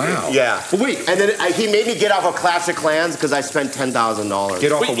 that's wow. Yeah. But wait, And then he made me get off of Clash of Clans because I spent $10,000.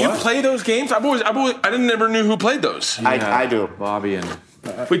 get off Wait, of you what? play those games? I never knew who played those. I do. Bobby and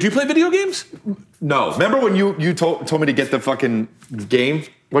Wait, do you play video games? no. Remember when you told me to get the fucking game?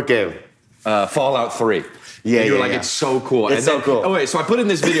 What game? Fallout 3. Yeah, and you were yeah, like, yeah. it's so cool. It's so cool. Oh wait, so I put in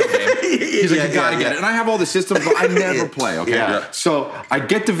this video game. He's like, you gotta get it. And I have all the systems, but I never play, okay? Yeah. So I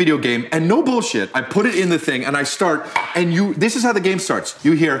get the video game, and no bullshit, I put it in the thing, and I start, and this is how the game starts.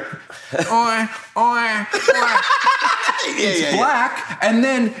 You hear, oi, oi, oi. It's black, and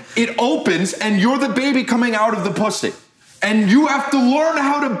then it opens, and you're the baby coming out of the pussy. And you have to learn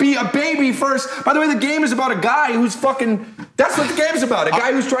how to be a baby first. By the way, the game is about a guy who's fucking... That's what the game's about. A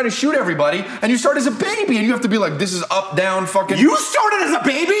guy who's trying to shoot everybody, and you start as a baby, and you have to be like, this is up, down, fucking... You started as a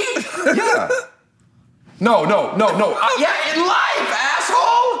baby? Yeah. No. Yeah, in life,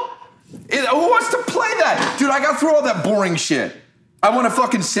 asshole! Who wants to play that? Dude, I got through all that boring shit. I want to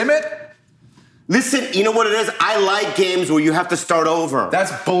fucking sim it? Listen, you know what it is? I like games where you have to start over. That's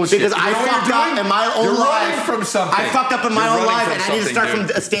bullshit. Because I fucked up in my own You're running life. from something. I fucked up in my You're own running life, from and I need to start something,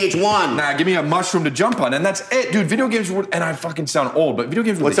 from stage one. Nah, give me a mushroom to jump on, and that's it. Dude, video games were, and I fucking sound old, but video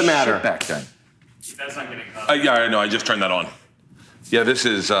games were What's the matter? shit back then. That's not getting hot. Yeah, I know. I just turned that on. Yeah, this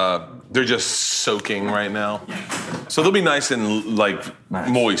is. They're just soaking right now, so they'll be nice and like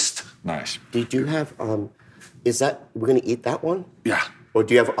moist. Nice. Did you have, is that, we're gonna eat that one? Yeah. Or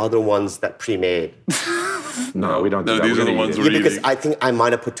do you have other ones that pre-made? No, we don't do No, that. these We're are the gonna ones eat it. we're Yeah, because eating. I think I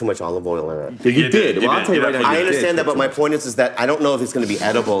might have put too much olive oil in it. You did. Well, I'll tell you right now. I you did understand that, put but my too point is that I don't know if it's gonna be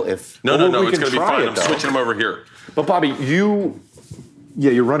edible if... No, Well, we it's can gonna be try fine. it, I'm though. switching them over here. much. But Bobby, you're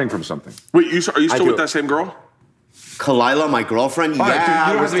running from something. Wait, are you still do. with that same girl? Kalila, my girlfriend? All right, dude, Yeah,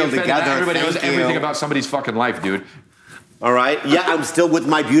 you don't we're have to be still offended. together. Everybody knows Thank everything you. about somebody's fucking life, dude. All right? Yeah, I'm still with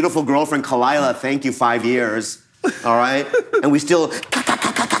my beautiful girlfriend, Kalila. Thank you, 5 years. All right? And we still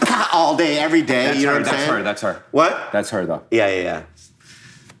all day, every day. That's you know her. what I'm That's saying? her. That's her. What? That's her, though. Yeah.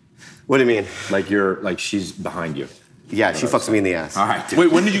 What do you mean? Like she's behind you. Yeah, she fucks me in the ass. All right, dude.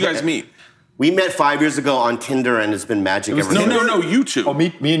 Wait, when did you guys meet? We met 5 years ago on Tinder, and it's been magic ever since. No, you two. Oh,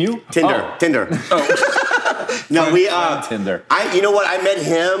 me and you? Tinder. Oh. Tinder. No, we. on Tinder. You know what? I met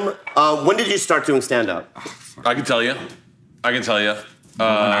him. When did you start doing stand-up? I can tell you. When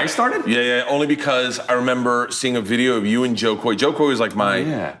I started? Yeah. Only because I remember seeing a video of you and Joe Coy. Joe Coy was like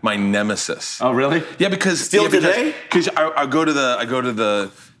my nemesis. Oh, really? Yeah, because Still today? Because I go to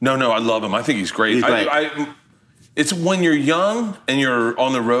the. No, I love him. I think he's great. He's great. It's when you're young and you're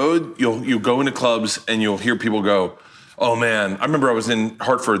on the road, you'll go into clubs and you'll hear people go, "Oh man!" I remember I was in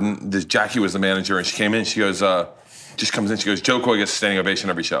Hartford and Jackie was the manager and she came in. She goes, just comes in. She goes, "Joe Coy gets a standing ovation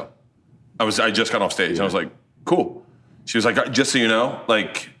every show." I just got off stage. And I was like, "Cool." She was like, "Just so you know,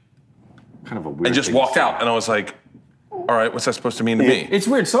 like," Kind of a weird and just thing to walked say. out. And I was like, "All right, what's that supposed to mean to me?" It's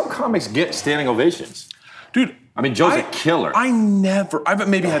weird. Some comics get standing ovations. Dude, I mean, Joe's a killer. I've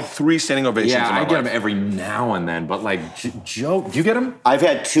maybe had 3 standing ovations Yeah, in my I get life. them every now and then, but like, Joe, do you get them? I've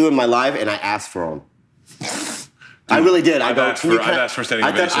had 2 in my life, and I asked for them. I really did. I've asked for standing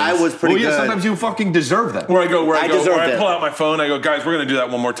I thought I ovations. was pretty Well, yeah, good. sometimes you fucking deserve them. Where I deserved it. pull out my phone, I go, "Guys, we're gonna do that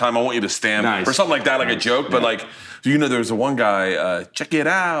one more time. I want you to stand." Nice. Or something like that, like a joke, but like, do you know there was the one guy, check it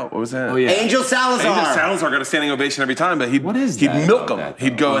out. What was that? Oh, yeah. Angel Salazar. Angel Salazar got a standing ovation every time, but he'd What is he'd that milk about him. that,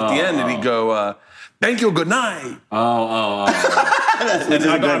 He'd go though? at the end and he'd go, "Thank you, good night." Oh.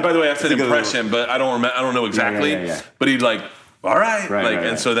 And by the way, that's an a good impression, but I don't know exactly. Yeah. But he'd like, "All right," Right.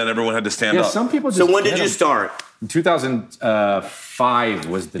 and so then everyone had to stand Yeah, up. some people just So when did get you 'em. start? 2005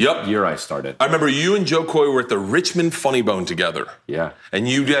 was the Yep. year I started. I remember you and Joe Coy were at the Richmond Funny Bone together. Yeah. And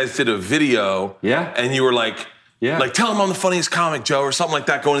you guys did a video. Yeah. And you were like, Yeah. like, tell him I'm the funniest comic, Joe, or something like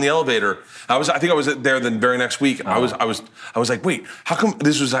that, going in the elevator. I think I was there the very next week. And I was like, wait, how come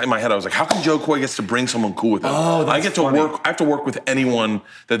this was in my head? I was like, how come Joe Coy gets to bring someone cool with him? Oh, that's I get to funny. work. I have to work with anyone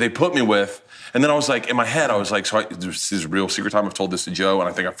that they put me with. And then I was like, in my head, I was like, this is a real secret time. I've told this to Joe, and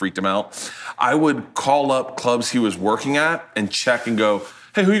I think I freaked him out. I would call up clubs he was working at and check and go,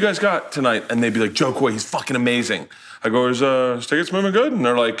 "Hey, who you guys got tonight?" And they'd be like, "Joe Coy, he's fucking amazing." I go, "Is tickets moving good?" And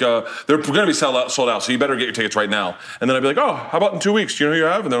they're like, "They're going to be sold out, so you better get your tickets right now." And then I'd be like, "Oh, how about in 2 weeks? Do you know who you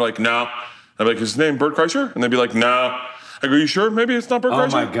have?" And they're like, "No." I'd be like, "Is his name Bert Kreischer?" And they'd be like, "No." I go, "You sure? Maybe it's not Bert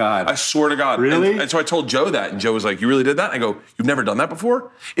Kreischer?" my God. I swear to God. Really? And so I told Joe that, and Joe was like, "You really did that?" I go, "You've never done that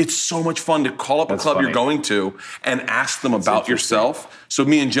before? It's so much fun to call up That's a club funny. you're going to and ask them about interesting. yourself." So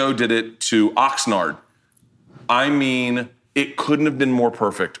me and Joe did it to Oxnard. I mean, it couldn't have been more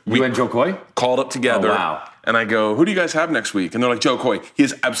perfect. You and Joe Coy? Called up together. Oh, wow. And I go, "Who do you guys have next week?" And they're like, "Joe Coy. He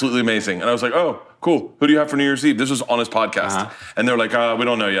is absolutely amazing." And I was like, "Oh, cool. Who do you have for New Year's Eve?" This was on his podcast. And they're like, "We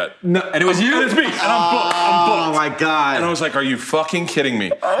don't know yet." No, and it was you? And it's me. And I'm booked. Oh my God. And I was like, "Are you fucking kidding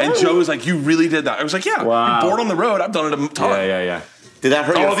me?" And Joe was like, "You really did that?" I was like, "Yeah. Wow. You're bored on the road. I've done it a ton." Yeah. Did that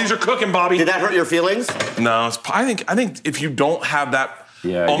hurt Oh, your these are cooking, Bobby. Did that hurt your feelings? No, I think if you don't have that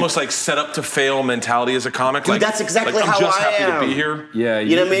almost like set up to fail mentality as a comic. Dude, like, that's exactly like, how I'm just I happy am. to be here. Yeah,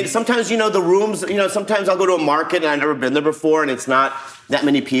 You know what I mean? Sometimes, the rooms, sometimes I'll go to a market and I've never been there before and it's not that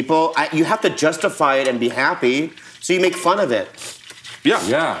many people. You have to justify it and be happy, so you make fun of it.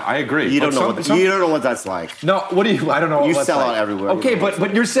 Yeah, I agree. You don't know what that's like. No, what do you? I don't know. You what sell that's out like. everywhere. Okay,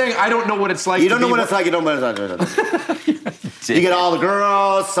 but you're saying I don't know what it's like. You don't know what it's like. You don't know what it's like. You get all the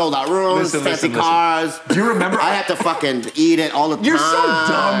girls, sold out rooms, fancy cars. Do you remember? I have to fucking eat it all the time. You're so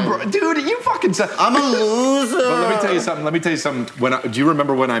dumb, bro. Dude, you fucking suck. I'm a loser. But let me tell you something. Do you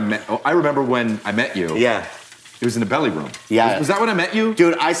remember when I met? I remember when I met you. Yeah. It was in the belly room. Yeah. Was that when I met you?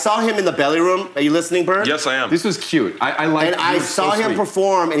 Dude, I saw him in the belly room. Are you listening, Bert? Yes, I am. This was cute. I liked. And I saw him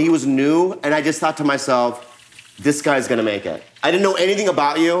perform, and he was new, and I just thought to myself, this guy's gonna make it. I didn't know anything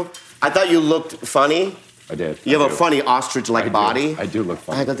about you. I thought you looked funny. I did. You have a funny ostrich-like body. I do look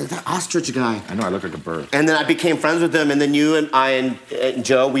funny. I go, that ostrich guy. I know I look like a bird. And then I became friends with him, and then you and I and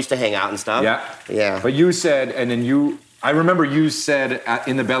Joe, we used to hang out and stuff. Yeah. But you said, and then I remember you said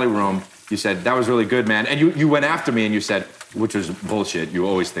in the belly room, you said, that was really good, man. And you went after me and you said, which was bullshit. You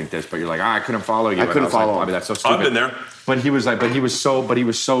always think this, but you're like, I couldn't follow you. I couldn't follow him. Bobby, that's so stupid. I've been there. But he was it was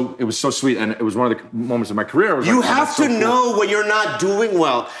so sweet, and it was one of the moments of my career. You have to know when you're not doing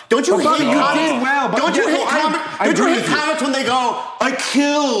well. Don't you hate comics? You did well, but don't you hate I comics when they go, I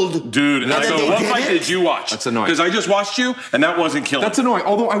killed? Dude, And then so they what did fight it? did you watch? That's annoying. Because I just watched you, and that wasn't killing. That's annoying.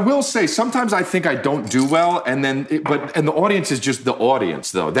 Although I will say, sometimes I think I don't do well, and then the audience is just the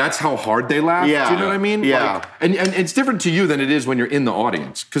audience, though. That's how hard they laugh. Yeah. Do you know what I mean? Yeah. Like, and it's different to you than it is when you're in the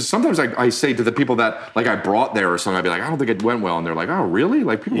audience. Because sometimes I say to the people that like I brought there or something, I'd be like, I don't think it went well, and they're like, oh really?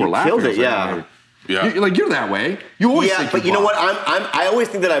 Like people were laughing. killed it, I was like, yeah. "Oh, Yeah. You're that way. You always Yeah, think but you know what? I always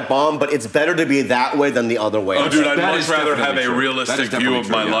think that I bomb, but it's better to be that way than the other way. Oh, dude, I'd That much is rather have definitely a true. That realistic is view definitely of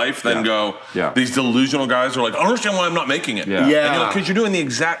true, my yeah. life than go, Yeah. these delusional guys are like, I don't understand why I'm not making it. Yeah. And you're Yeah. like, because you're doing the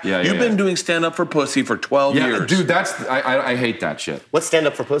exact, Yeah, you've been doing stand-up for pussy for 12 Yeah, years. dude, I hate that shit. What's stand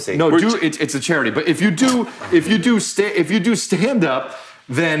up for pussy? No, it's a charity. But if you do stand up,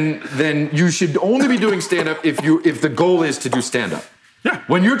 then you should only be doing stand up if the goal is to do stand up. Yeah.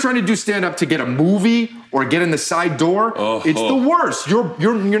 When you're trying to do stand up to get a movie or get in the side door, it's the worst.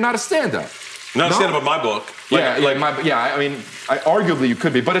 You're not a stand up. Not stand-up in my book. I mean, arguably you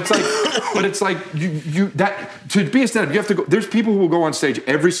could be, but it's like, to be a stand-up, you have to go. There's people who will go on stage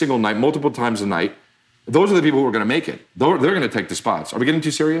every single night, multiple times a night. Those are the people who are going to make it. They're going to take the spots. Are we getting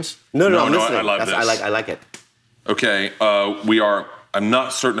too serious? No, I'm No, listening. I love this. I like it. Okay, I'm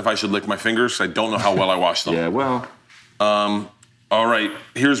not certain if I should lick my fingers. I don't know how well I wash them. Yeah, well. All right,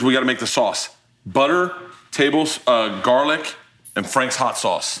 we got to make the sauce. Butter, garlic, and Frank's hot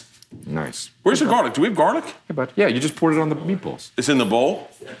sauce. Nice. Where's the garlic? Do we have garlic? Yeah, but you just poured it on the meatballs. It's in the bowl?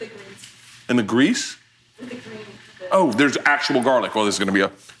 With the greens. In the grease? With the green. Oh, there's actual garlic. Oh, there's going to be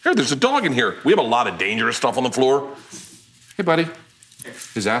there's a dog in here. We have a lot of dangerous stuff on the floor. Hey, buddy.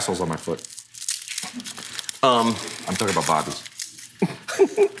 His asshole's on my foot. I'm talking about Bobby's.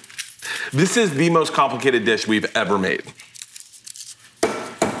 This is the most complicated dish we've ever made.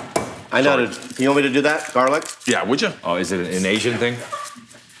 I know. Can you want me to do that? Garlic? Yeah, would you? Oh, is it an Asian thing?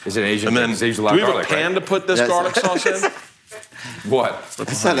 Is it an Asian And then, thing? They use a do lot we of have garlic, a pan right? to put this Yes. garlic sauce in? What?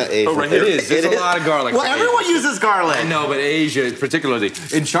 It's not an Asian. Oh, right here. It is. There's a lot of garlic. Well, for everyone Asians. uses garlic. I know, but Asia, particularly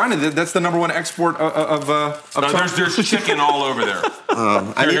in China, that's the number one export of No, China. there's chicken all over there.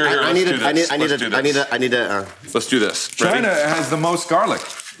 I need to. Let's do this. Ready? China has the most garlic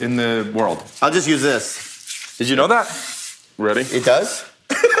in the world. I'll just use this. Did you know that? Ready? It does?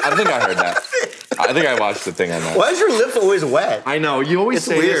 I think I heard that. I think I watched the thing on that. Why is your lips always wet? I know, you always It's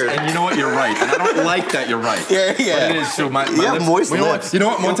say weird. this, and you know what, you're right. And I don't like that you're right. Yeah. But it is true. My You have lips, moist you know lips. What, you know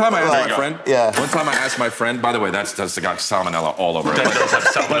what? One time I asked There you my go. friend. Yeah. One time I asked my friend, by the way, that's got salmonella all over it. That does have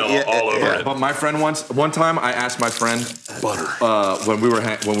salmonella all over it. But my friend one time I asked my friend Butter. when we were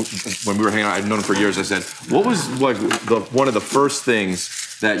hanging out, I'd known him for years. I said, "What was like one of the first things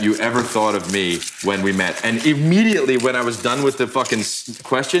that you ever thought of me when we met?" And immediately when I was done with the fucking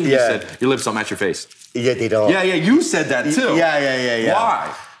question, he Yeah. said, "Your lips don't match your face." Yeah, they don't. Yeah, you said that too. Yeah.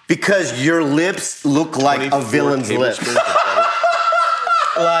 Why? Because your lips look like a 24 villain's lips. tablespoons of butter.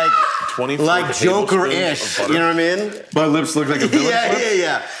 Like 24 like Joker-ish. tablespoons of You butter. know what I mean? My lips look like a villain's lips?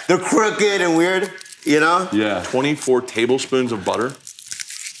 Yeah. They're crooked and weird, you know? Yeah. 24 tablespoons of butter?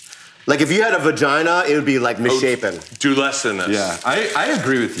 Like if you had a vagina, it would be like misshapen. Do less than this. Yeah, I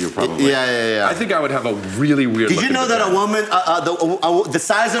agree with you probably. Yeah. I think I would have a really weird. Did you know that a woman, the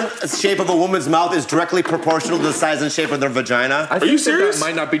size and shape of a woman's mouth is directly proportional to the size and shape of their vagina? Are you serious? That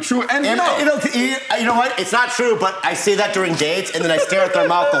might not be true. And And no. you know what? It's not true, but I say that during dates, and then I stare at their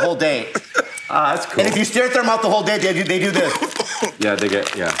mouth the whole date. That's cool. And if you stare at their mouth the whole day, they do this. Yeah,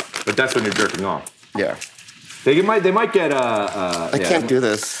 but that's when you're jerking off. Yeah. They might get I can't do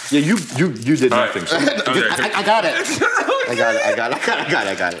this. Yeah, you did nothing. So. I got it.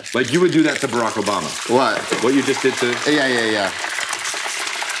 I got it. Like you would do that to Barack Obama. What you just did to? Yeah.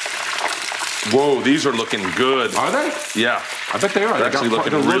 Whoa, these are looking good. Are they? Yeah. I bet they are. They're actually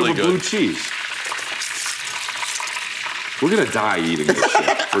looking really good. Blue cheese. We're gonna die eating this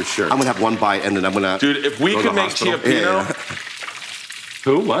shit for sure. I'm gonna have one bite and then I'm gonna. Dude, if we could make Chiapino,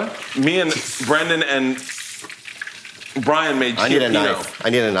 Who? What? me and Brendan and Brian made Chiapino. I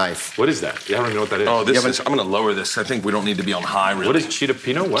need a knife. What is that? Yeah, I don't even know what that is. Oh, this is. I'm gonna lower this. I think we don't need to be on high. Really. What is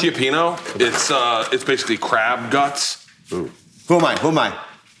Chiapino? What? Chiapino? It's basically crab guts. Ooh. Who am I?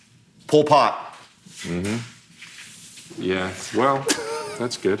 Pol Pot. Yeah. Well,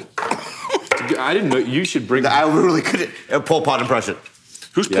 that's good. I didn't know you should bring I really couldn't. Pol Pot impression.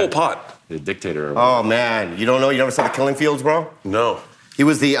 Who's Pol Pot? the dictator. Oh man, you don't know? You never saw the Killing Fields, bro? No. He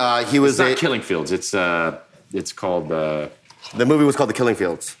was the. It's not Killing Fields. It's called. The movie was called The Killing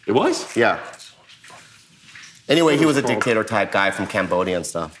Fields. It was? Yeah. Anyway, he was a dictator type guy from Cambodia and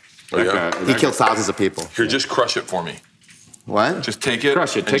stuff. Okay. He killed thousands of people. Here, just crush it for me. What? Just take it.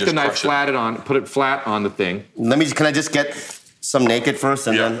 Crush it. and Take the just knife, crush put it flat on the thing. Can I just get some naked first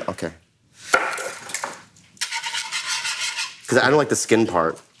and Yeah. then? Okay. Because I don't like the skin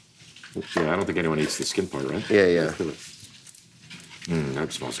part. Yeah, I don't think anyone eats the skin part, right? Yeah.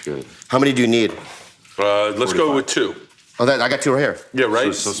 That smells good. How many do you need? Let's go with 2. Oh, I got 2 right here. Yeah,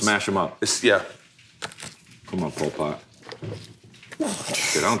 right? So smash them up. Yeah. Come on, Pol Pot.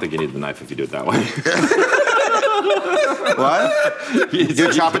 Dude, I don't think you need the knife if you do it that way. What?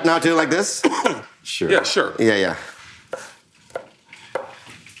 You chop it now too, like this? Sure. Yeah, sure. Yeah.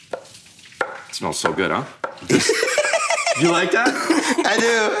 It smells so good, huh? You like that? I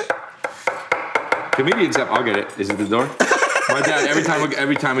do. Comedians have. I'll get it. Is it the door? My dad.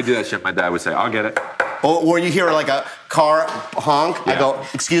 Every time we do that shit, my dad would say, "I'll get it." Or you hear like a car honk, I Yeah. go,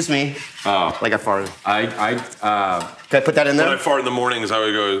 "Excuse me." Oh. Like I farted. I Can I put that in When I there? fart in the mornings, I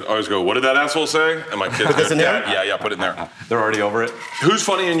always go, what did that asshole say? And my kids Put this go, in there? "Dad." Yeah, put it in there. they're already over it. Who's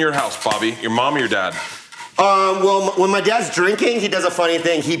funny in your house, Bobby? Your mom or your dad? Well, when my dad's drinking, he does a funny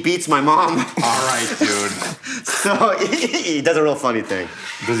thing. He beats my mom. All right, dude. So he does a real funny thing.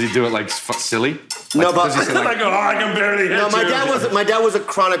 Does he do it like silly? No, but does he say I go, I can barely hit no, my you. dad was a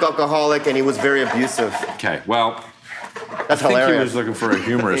chronic alcoholic and he was very abusive. Okay, well, That's I think he hilarious. was looking for a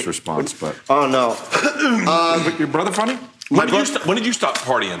humorous response, but Oh no. but your brother funny? When did you stop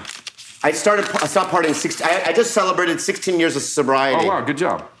partying? I stopped partying 16. I just celebrated 16 years of sobriety. Oh wow, good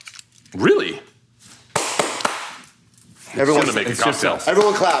job. Really? Everyone, Gonna make a It's just cocktail. us.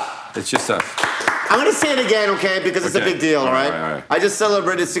 everyone clap. It's just us. I'm gonna say it again, okay? Because it's a Okay. big deal, all right? All right. I just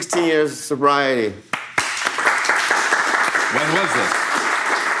celebrated 16 years of sobriety. When was this?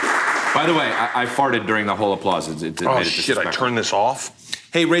 By the way, I farted during the whole applause. It made Oh it shit! I disrespectful. turned this off.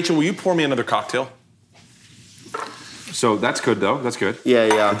 Hey Rachel, will you pour me another cocktail? So that's good though. That's good.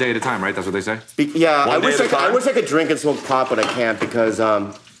 Yeah. A day at a time, right? That's what they say. Yeah, One day at a I time? wish I could drink and smoke pot, but I can't because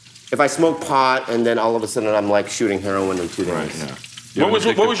if I smoke pot and then all of a sudden I'm like shooting heroin in 2 days. Yeah. What was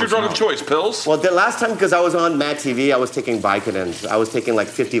your drug of choice? Pills? Well, the last time, because I was on Mad TV, I was taking Vicodins. I was taking like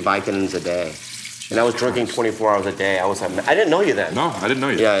 50 Vicodins a day. And I was drinking 24 hours a day. I didn't know you then. No, I didn't know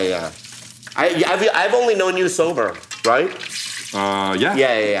you. Yeah. I've only known you sober, right? Yeah.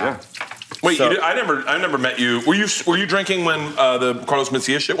 Yeah. Wait, So- I never met you. Were you drinking when the Carlos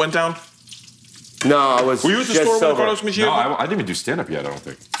Mencia shit went down? No, I was. Were you at the just store when sober. Carlos Mencia? No, I didn't even do stand up yet. I don't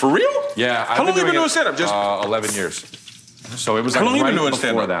think. For real? Yeah. How long have you been doing stand-up? Just 11 years. So it was How like long you right been doing before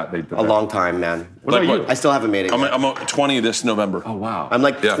stand-up? that. They did A that. long time, man. What Like about what? you? I still haven't made it. yet. I'm 20 this November. Oh wow. I'm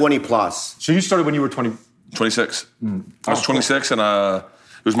like Yeah. 20 plus. So you started when you were 20. 26. I was 26, and it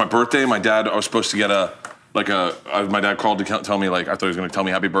was my birthday. My dad, I was supposed to get my dad called to tell me, I thought he was going to tell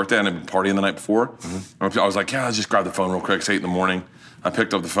me happy birthday, and I'd been partying the night before. I was like, yeah, I'll just grab the phone real quick. It's 8 in the morning. I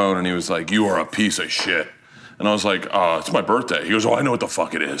picked up the phone, and he was like, you are a piece of shit. And I was like, it's my birthday. He goes, oh, I know what the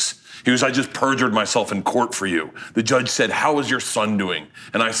fuck it is. He goes, I just perjured myself in court for you. The judge said, how is your son doing?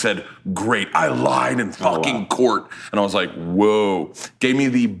 And I said, great. I lied in fucking court. And I was like, whoa. Gave me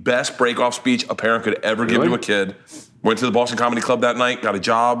the best break-off speech a parent could ever give to a kid. Went to the Boston Comedy Club that night, got a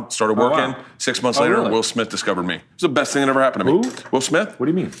job, started working. wow. 6 months later, really? Will Smith discovered me. It was the best thing that ever happened to me. Who? Will Smith. What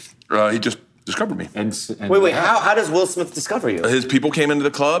do you mean? He just discovered me. And Wait, how does Will Smith discover you? His people came into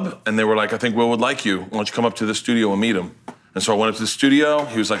the club, and they were like, I think Will would like you. Why don't you come up to the studio and meet him? And so I went up to the studio.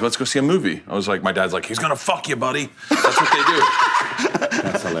 He was like, let's go see a movie. I was like, my dad's like, he's going to fuck you, buddy. That's what they do.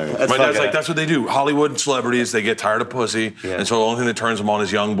 That's hilarious. My dad's fucking- like, that's what they do. Hollywood celebrities, they get tired of pussy, and so the only thing that turns them on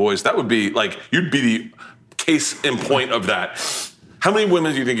is young boys. That would be like, you'd be the case in point of that. How many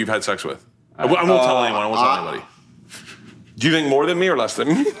women do you think you've had sex with? I won't tell anyone. I won't tell anybody. Do you think more than me or less than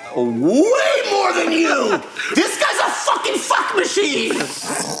me? Way more than you! This guy's a fucking fuck machine!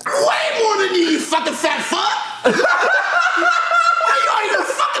 Way more than you fucking fat fuck! Are you out of your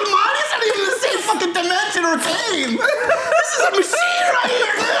fucking mind? It's not even the same fucking dimension or game! This is a machine right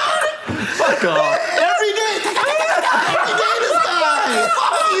here, dude! Fuck off. Every day! Every day, this guy!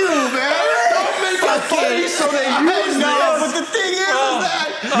 Fuck you, man! Don't make it funny so they use No, this. but the thing is that...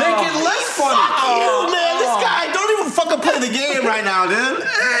 Make it less funny. Fuck you, man! This guy, don't even fucking play the game right now, dude!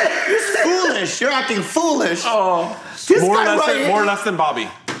 You're foolish. You're acting foolish. This More guy or less right than, here... more or less than Bobby.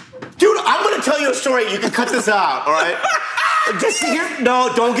 Dude, I'm gonna tell you a story. You can cut this out, all right? Just here.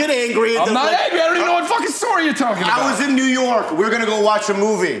 No, don't get angry. I'm not angry. I don't even know what fucking story you're talking about. I was in New York. We're gonna go watch a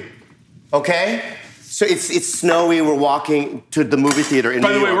movie. Okay? So it's snowy. We're walking to the movie theater in By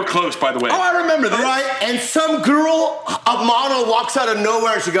New the way, York. we're close, by the way. Oh, I remember this. Right? And some girl, a model, walks out of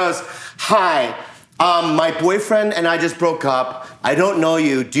nowhere. She goes, "Hi, my boyfriend and I just broke up. I don't know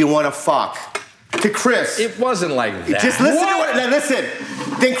you. Do you want to fuck?" To Chris. It wasn't like that. Just listen to it. Now listen.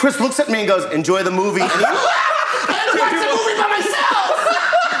 Then Chris looks at me and goes, "Enjoy the movie." And he left. I had to watch the movie by myself.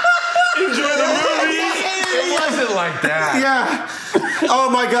 Enjoy the movie. It wasn't like that. Yeah. Oh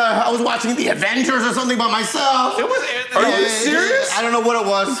my God. I was watching The Avengers or something by myself. Are you serious? I don't know what it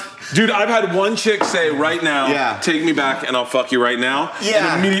was. Dude, I've had one chick say right now, Yeah. take me back and I'll fuck you right now.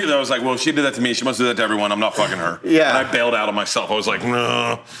 Yeah. And immediately I was like, well, if she did that to me, she must do that to everyone. I'm not fucking her. Yeah. And I bailed out on myself. I was like,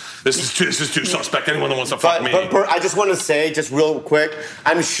 no, this is too suspect. Anyone that wants to fuck me. But Bert, I just want to say, just real quick,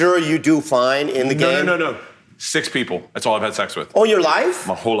 I'm sure you do fine in the game. No. 6 people. That's all I've had sex with. Oh, your life?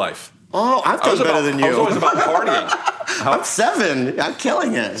 My whole life. Oh, I've done better than you. I was always about partying. I'm 7. I'm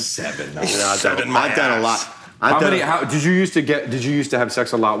killing it. 7. You know, Seven, my I've done a ass. lot. I've done- Did you used to have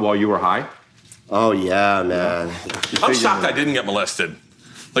sex a lot while you were high? Oh yeah, man. I'm shocked I didn't get molested.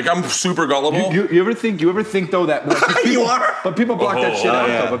 Like, I'm super gullible. You ever think though that You are? But people block that shit out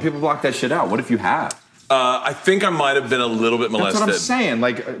yeah. though. But people block that shit out. What if you have? I think I might have been a little bit molested. That's what I'm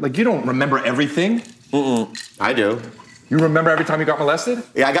saying. Like you don't remember everything. I do. You remember every time you got molested?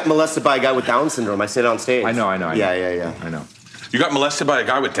 Yeah, I got molested by a guy with Down syndrome. I said it on stage. I know. Yeah. I know. You got molested by a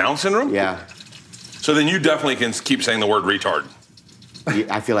guy with Down syndrome? Yeah. So then you definitely can keep saying the word retard.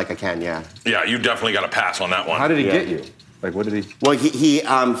 I feel like I can, yeah. Yeah, you definitely got a pass on that one. How did he Yeah. get you? Like what did he? Well, he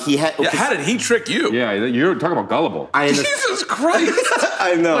had. Yeah, how did he trick you? Yeah, you're talking about gullible. Jesus Christ!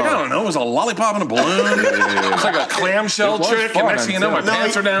 I know. Like, I don't know, it was a lollipop and a balloon. It's like a clamshell It was trick, fun and next thing you know, my until-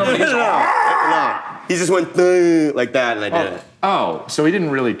 pants are down. And he's No, he just went like that, and I did it. Oh, so he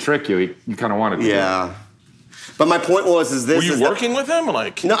didn't really trick you. You kind of wanted to. Yeah. But my point is this. Were you is that- working with him?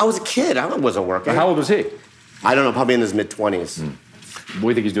 Like, No, I was a kid. I wasn't working. How old was he? I don't know, probably in his mid-20s. What do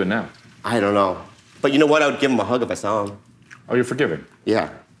you think he's doing now? I don't know. But you know what? I would give him a hug if I saw him. Oh, you're forgiving. Yeah.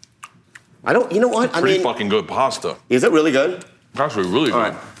 I don't, you know what? I pretty mean, fucking good pasta. is it really good? Actually, really good. All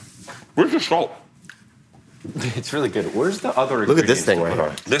right. Where's your salt? It's really good. Where's the other? Look at this thing right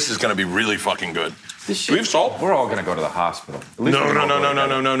here. This is gonna be really fucking good. This Do we have salt? We're all gonna go to the hospital. At least No. we're all going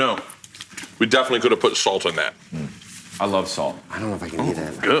to- No. We definitely could have put salt in that. I love salt. I don't know if I can eat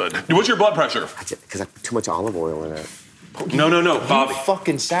it. Good. What's your blood pressure? Because I put too much olive oil in it. No, Bobby. You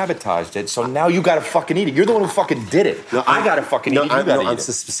fucking sabotaged it, so now you gotta fucking eat it. You're the one who fucking did it. No, I gotta fucking eat it. You gotta I'm eat it.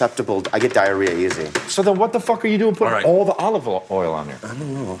 susceptible. I get diarrhea easy. So then what the fuck are you doing putting All right. all the olive oil on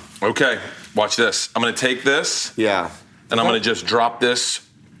there? Okay, watch this. I'm gonna take this Yeah. and I'm gonna just drop this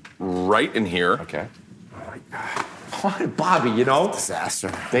right in here. Okay. What, Bobby, you know? Disaster.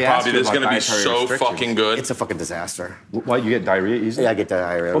 They asked Bobby, you this is about gonna be dietary so restrictions. fucking good. It's a fucking disaster. Why, you get diarrhea easily? Yeah, I get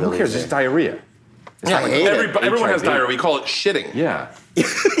diarrhea. Well, who really cares? easy. It's diarrhea. Yeah, I hate it. everyone has HIV. diarrhea. We call it shitting. Yeah.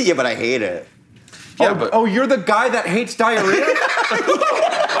 Yeah, but I hate it. Yeah, oh, but oh, you're the guy that hates diarrhea?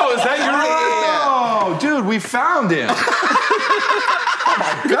 oh, is that your? Oh, dude, we found him. Oh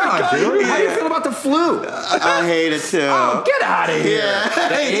my God, dude. How do you feel about the flu? I hate it too. Oh, get out of here. Yeah.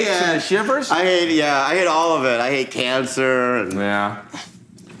 The aches Yeah. and the shivers? I hate all of it. I hate cancer. And Yeah.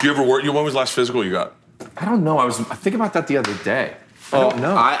 Do you ever work? When was the last physical you got? I don't know. I was thinking about that the other day. I don't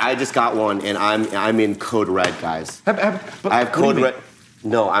know. I just got one, and I'm in code red, guys. But I have what do you code mean? red.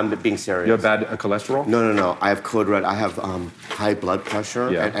 No, I'm being serious. You have bad cholesterol? No. I have code red. I have high blood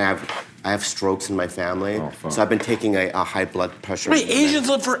pressure, Yeah. and I have strokes in my family. Oh, fuck. So I've been taking a high blood pressure. Wait, Asians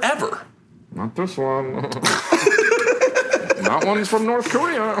live forever. Not this one. Not one's from North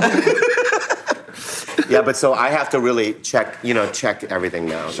Korea. Yeah, but so I have to really check everything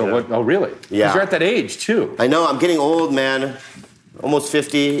now. So what? Oh, really? 'Cause Yeah. you're at that age, too. I know. I'm getting old, man. Almost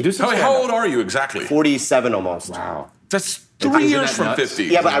 50. How old are you exactly? 47 almost. Wow. That's 3 years from nuts? 50.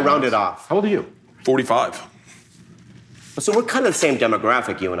 Yeah, but I rounded off. How old are you? 45. So we're kind of the same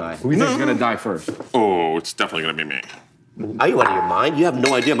demographic, you and I. Who do you think is gonna die first? Oh, it's definitely gonna be me. Are you out of your mind? You have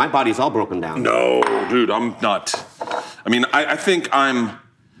no idea. My body's all broken down. No, dude, I'm not. I mean, I think I'm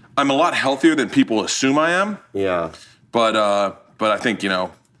a lot healthier than people assume I am. Yeah. But I think, I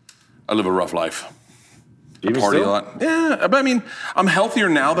live a rough life. I party a lot. Yeah, but I mean, I'm healthier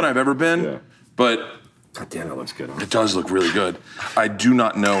now than I've ever been. But God damn, that looks good. Huh? it does look really good. I do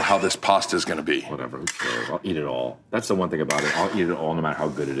not know how this pasta is gonna be. Whatever, who cares? I'll eat it all. That's the one thing about it. I'll eat it all no matter how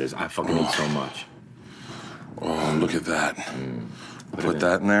good it is. I fucking eat so much. Oh, look at that. Put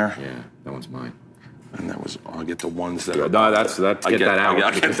that in there. Yeah, that one's mine. And I'll get the ones that No, get that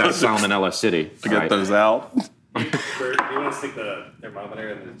out because that's Salmonella City. I get those out. Do you want to stick the thermometer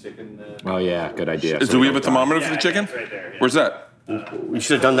in the chicken? Oh yeah, good idea. Do we have a thermometer for the Yeah, chicken? it's right there, yeah. Where's that? We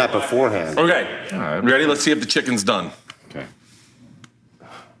should have done that beforehand. Okay. right. Ready? Let's see if the chicken's done. Okay.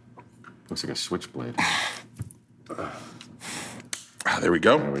 Looks like a switchblade. There we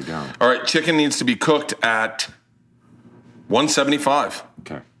go. There we go. All right, chicken needs to be cooked at 175.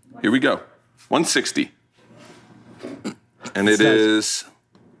 Okay. Here we go. 160. And it is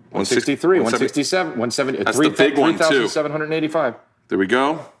 163, 167, 170. That's the big one, too. 3,785. There we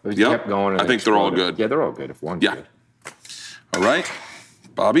go. It Yep. kept going. And I think they're all exploded. good. Yeah, they're all good. If one's Yeah. good. All right.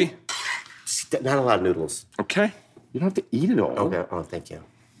 Bobby. Not a lot of noodles. Okay. You don't have to eat it all. Okay. Oh, thank you.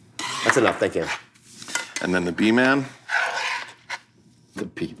 That's enough. Thank you. And then the B-man. The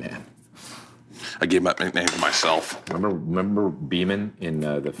B-man. I gave that nickname to myself. Remember Beeman in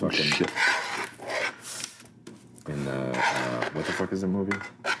the fucking... In what the fuck is the movie?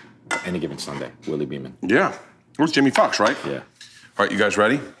 Any Given Sunday. Willie Beeman. Yeah. Where's Jimmy Fox, right? Yeah. All right, you guys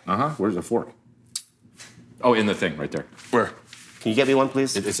ready? Uh-huh. Where's the fork? Oh, in the thing right there. Where? Can you get me one,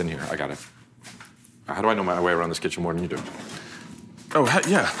 please? It's in here. I got it. How do I know my way around this kitchen more than you do? Oh,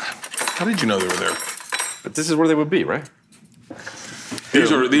 yeah. How did you know they were there? But this is where they would be, right?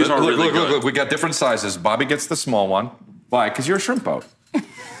 These are look, really look, good. Look, we got different sizes. Bobby gets the small one. Why? Because you're a shrimp boat.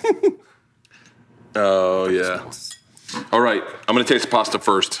 Oh, yeah. All right, I'm going to taste the pasta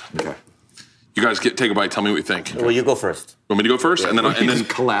first. Okay. You guys take a bite. Tell me what you think. Well, you go first. Want me to go first? And then He just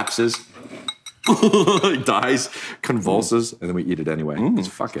collapses. He dies, convulses, and then we eat it anyway. Because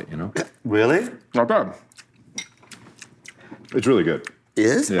fuck it, Really? Not bad. It's really good.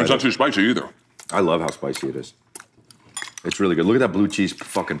 Is? Yeah. It's not too spicy either. I love how spicy it is. It's really good. Look at that blue cheese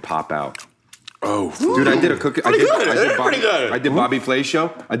fucking pop out. Oh, Dude, I did a cookie. Pretty good. I did Bobby Flay's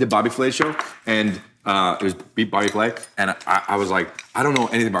show. And it was beat Bobby Flay. And I was like, I don't know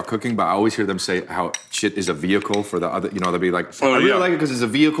anything about cooking, but I always hear them say how shit is a vehicle for the other. They'll be like, I really like it because it's a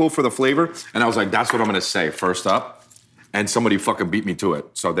vehicle for the flavor. And I was like, that's what I'm gonna say first up. And somebody fucking beat me to it.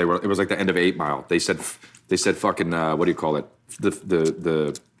 So it was like the end of 8 Mile. They said fucking what do you call it?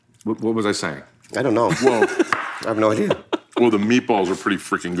 What was I saying? I don't know. Whoa. I have no idea. Well, the meatballs are pretty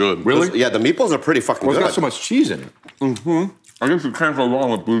freaking good. Really? Yeah, the meatballs are pretty fucking Well, it's good. got so much cheese in it. I guess you can't go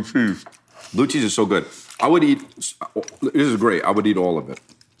wrong with blue cheese. Blue cheese is so good. I would eat. This is great. I would eat all of it.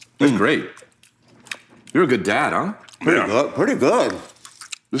 It's great. You're a good dad, huh? Pretty good. Pretty good.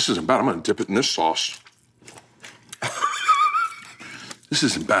 This isn't bad. I'm going to dip it in this sauce. This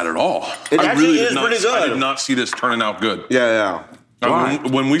isn't bad at all. It actually is not, pretty good. I did not see this turning out good. Yeah.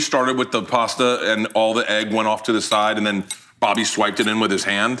 When we started with the pasta and all the egg went off to the side and then Bobby swiped it in with his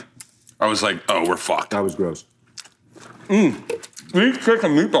hand, I was like, oh, we're fucked. That was gross. These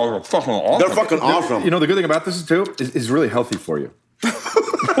chicken meatballs are fucking awesome. They're fucking awesome. You know, the good thing about this is, too, is really healthy for you. Do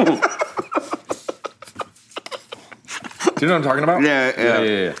you know what I'm talking about?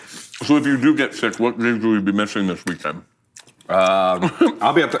 Yeah. So if you do get sick, what days will you be missing this weekend?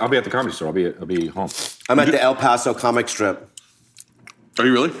 I'll be at the comedy store. I'll be home. I'm at the El Paso comic strip. Are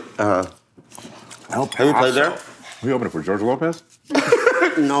you really? El Have you played there? We opening for George Lopez?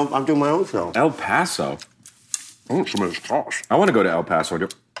 No, I'm doing my own show. El Paso. I want some of this sauce. I want to go to El Paso.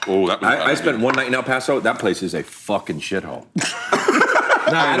 Oh, that was I spent one night in El Paso. That place is a fucking shithole.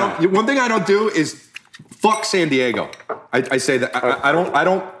 I don't. One thing I don't do is fuck San Diego. I say that I don't. If I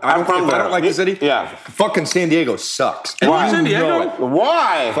don't like the city. Yeah. Fucking San Diego sucks. Why? And San you know Diego? it.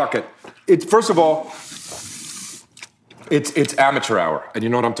 Why? Fuck it. It's first of all, it's amateur hour, and you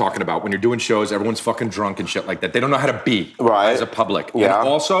know what I'm talking about. When you're doing shows, everyone's fucking drunk and shit like that. They don't know how to be Right. as a public. Yeah. And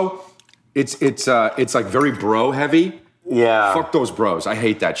also, it's like very bro heavy. Yeah. Fuck those bros. I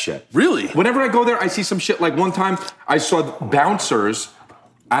hate that shit. Really? Whenever I go there, I see some shit. Like one time, I saw bouncers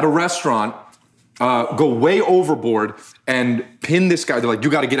at a restaurant go way overboard and pin this guy. They're like, you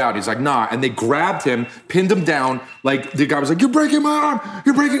got to get out. He's like, nah. And they grabbed him, pinned him down. Like the guy was like, you're breaking my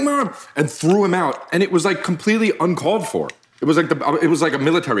arm, and threw him out. And it was like completely uncalled for. It was like a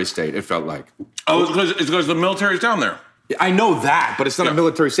military state. It felt like. Oh, it's because the military's down there. I know that, but it's not a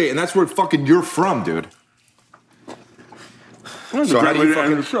military state, and that's where fucking you're from, dude. So how do you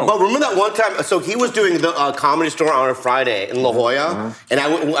fucking show? But remember that one time? So he was doing the Comedy Store on a Friday in La Jolla, and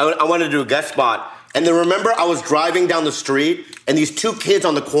I wanted to do a guest spot. And then remember, I was driving down the street, and these two kids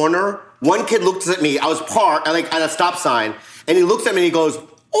on the corner. One kid looks at me. I was parked at a stop sign, and he looks at me and he goes,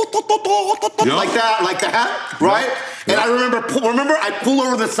 like that, right? And I remember I pull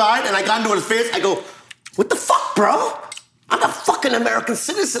over the side and I got into his face. I go, what the fuck, bro? I'm a fucking American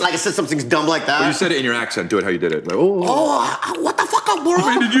citizen. Like I said something dumb like that. Well, you said it in your accent. Do it how you did it. Like, what the fuck up, bro?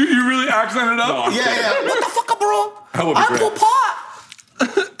 Wait, did you really accent it up? No, yeah. What the fuck up, bro? That would be I'm full pot.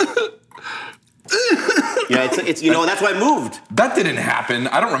 Yeah, it's that's why I moved. That didn't happen.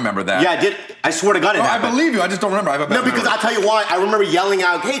 I don't remember that. Yeah, I did. I swear to God it happened. I believe you. I just don't remember. I have a bad because memory. I'll tell you why. I remember yelling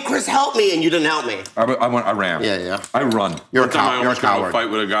out, hey, Chris, help me, and you didn't help me. I ran. Yeah. I run. You're One a time I coward. You're a almost got in a coward. fight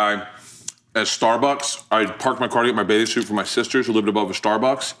with a guy at Starbucks. I parked my car to get my bathing suit for my sisters who lived above a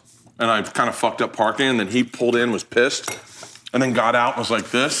Starbucks, and I kind of fucked up parking, and then he pulled in, was pissed, and then got out and was like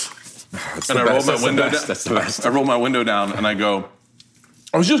this. And I rolled my window down. That's the best. I rolled my window down, and I go,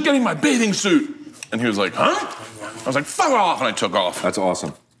 I was just getting my bathing suit. And he was like, huh? I was like, fuck off, and I took off. That's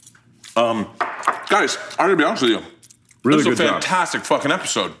awesome. Guys, I gotta be honest with you. Really this is good a job. fantastic fucking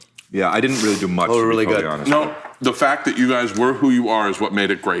episode. Yeah, I didn't really do much. Oh, really to be good. totally honest. No, the fact that you guys were who you are is what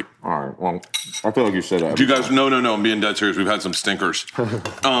made it great. All right. Well, I feel like you said that. Do you guys? No. I'm being dead serious. We've had some stinkers.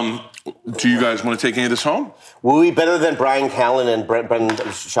 Do you guys want to take any of this home? Were we better than Brian Callen and Brendan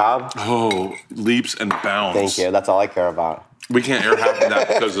Schaub? Oh, leaps and bounds. Thank you. That's all I care about. We can't air half of that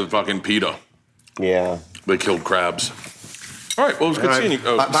because of fucking PETA. Yeah. They killed crabs. All right. Well, it was good seeing you.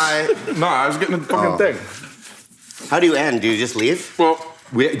 Oh, Bye. No, I was getting the fucking thing. How do you end? Do you just leave? well,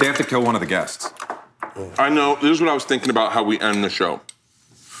 They have to kill one of the guests. I know. This is what I was thinking about how we end the show.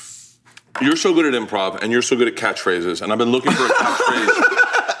 You're so good at improv, and you're so good at catchphrases, and I've been looking for a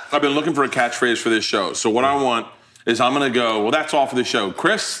catchphrase. I've been looking for a catchphrase for this show. So what I want is I'm gonna go, well, that's all for the show.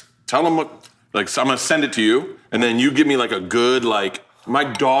 Chris, tell them what, so I'm gonna send it to you, and then you give me like a good, my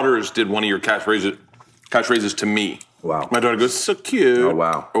daughters did one of your catchphrases to me. Wow. My daughter goes, so cute. Oh,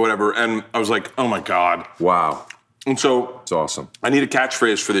 wow. Or whatever. And I was like, oh my God. Wow. And so It's awesome. I need a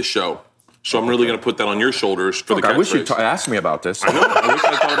catchphrase for this show. So I'm really gonna put that on your shoulders for the catchphrase. I wish you asked me about this. I know. I wish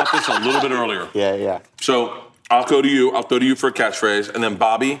I thought about this a little bit earlier. Yeah. So I'll go to you. I'll go to you for a catchphrase, and then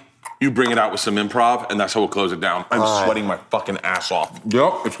Bobby, you bring it out with some improv, and that's how we'll close it down. I'm sweating my fucking ass off.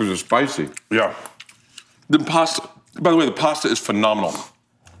 Yep, it's because it's spicy. Yeah. The pasta. By the way, the pasta is phenomenal.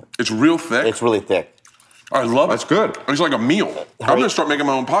 It's real thick. It's really thick. I love it. That's good. It's like a meal. I'm gonna start making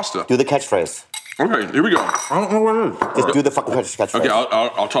my own pasta. Do the catchphrase. Okay, here we go. I don't know what it is. Just do the fucking catchphrase. Okay,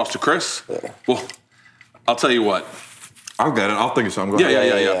 I'll toss to Chris. Well, I'll tell you what. I'll get it. I'll think of something. Go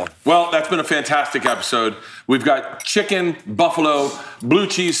ahead. Yeah. Well, that's been a fantastic episode. We've got chicken, buffalo, blue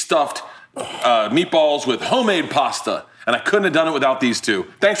cheese stuffed meatballs with homemade pasta. And I couldn't have done it without these two.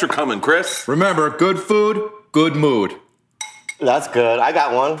 Thanks for coming, Chris. Remember, good food, good mood. That's good. I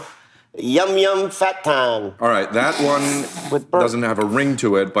got one. Yum Yum Fat Time. All right, that one With Bert. doesn't have a ring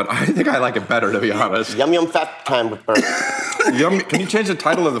to it, but I think I like it better, to be honest. Yum Yum Fat Time with Bert. Can you change the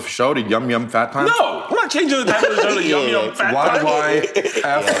title of the show to Yum Yum Fat Time? No, we're not changing the title of the show to Yum Yum Fat Time.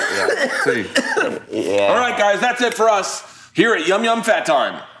 YYFC. Yeah. All right, guys, that's it for us here at Yum Yum Fat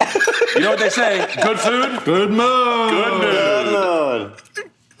Time. You know what they say? Good food, Good mood. good mood.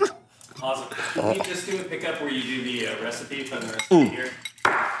 Awesome. Can you just do a pickup where you do the recipe from the recipe here?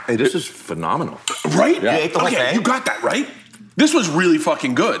 Hey, this is phenomenal. Right? You ate the whole Okay, thing? you got that right. This was really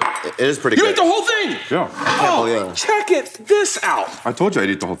fucking good. It is pretty You good. ate the whole thing. Yeah. Oh, check this out. I told you I'd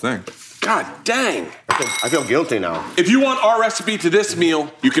eat the whole thing. God dang. I feel guilty now. If you want our recipe to this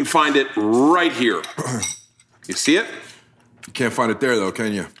meal, you can find it right here. You see it? You can't find it there, though,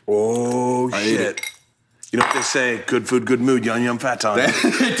 can you? Oh, I ate it. You know what they say? Good food, good mood, Yum Yum Fat Time. They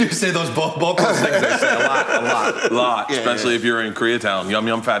do say both those things. They say a lot. A lot, especially if you're in Koreatown. Yum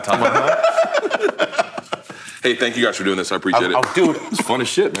Yum Fat Time. Hey, thank you guys for doing this. I appreciate it. Oh, dude. It's fun as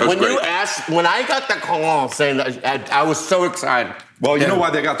shit, man. When I got the call saying that, I was so excited. Well, you know why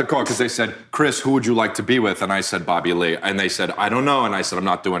they got the call? Because they said, Chris, who would you like to be with? And I said, Bobby Lee. And they said, I don't know. And I said, I'm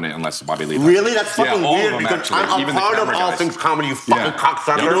not doing it unless Bobby Lee does. Really? That's fucking all of weird them, because actually. I'm Even a the part of camera all guys. things comedy, you fucking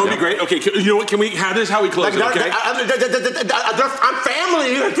cocksucker. You know what would be great? Okay, you know what? Can we have this how we close it, okay? I'm family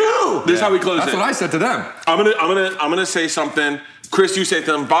here too. This is how we close That's it. what I said to them. I'm gonna say something Chris, you say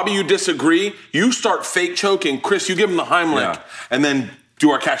to them, Bobby, you disagree. You start fake choking. Chris, you give him the Heimlich, and then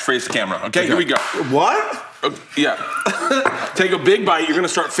do our catchphrase to camera. Okay, here we go. What? Yeah. Take a big bite. You're gonna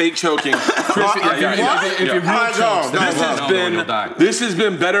start fake choking. Chris, If you really choke, this has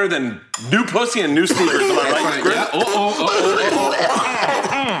been better than new pussy and new sneakers. Am I right, Chris?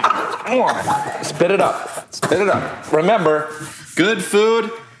 Spit it up. Spit it up. Remember, good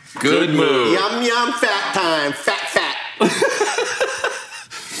food, good mood. Yum, yum, fat time. Fat.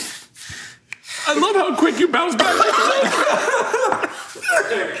 I love how quick you bounce back.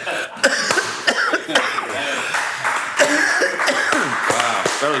 Wow,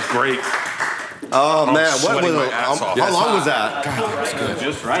 that was great. Oh man, what was it? How long was that? God, that was good.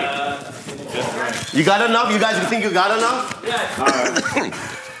 Just right. You got enough? You guys think you got enough?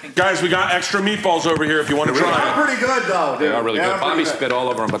 Guys, we got extra meatballs over here if you want to try. They're pretty good though. They are really good. Bobby spit all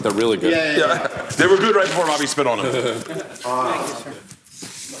over them, but they're really good. Yeah. They were good right before Bobby spit on them.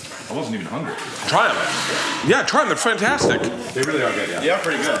 I wasn't even hungry. Try them. Yeah, try them. They're fantastic. They really are good, Yeah,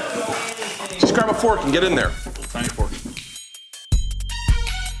 pretty good. Just grab a fork and get in there. Tiny fork.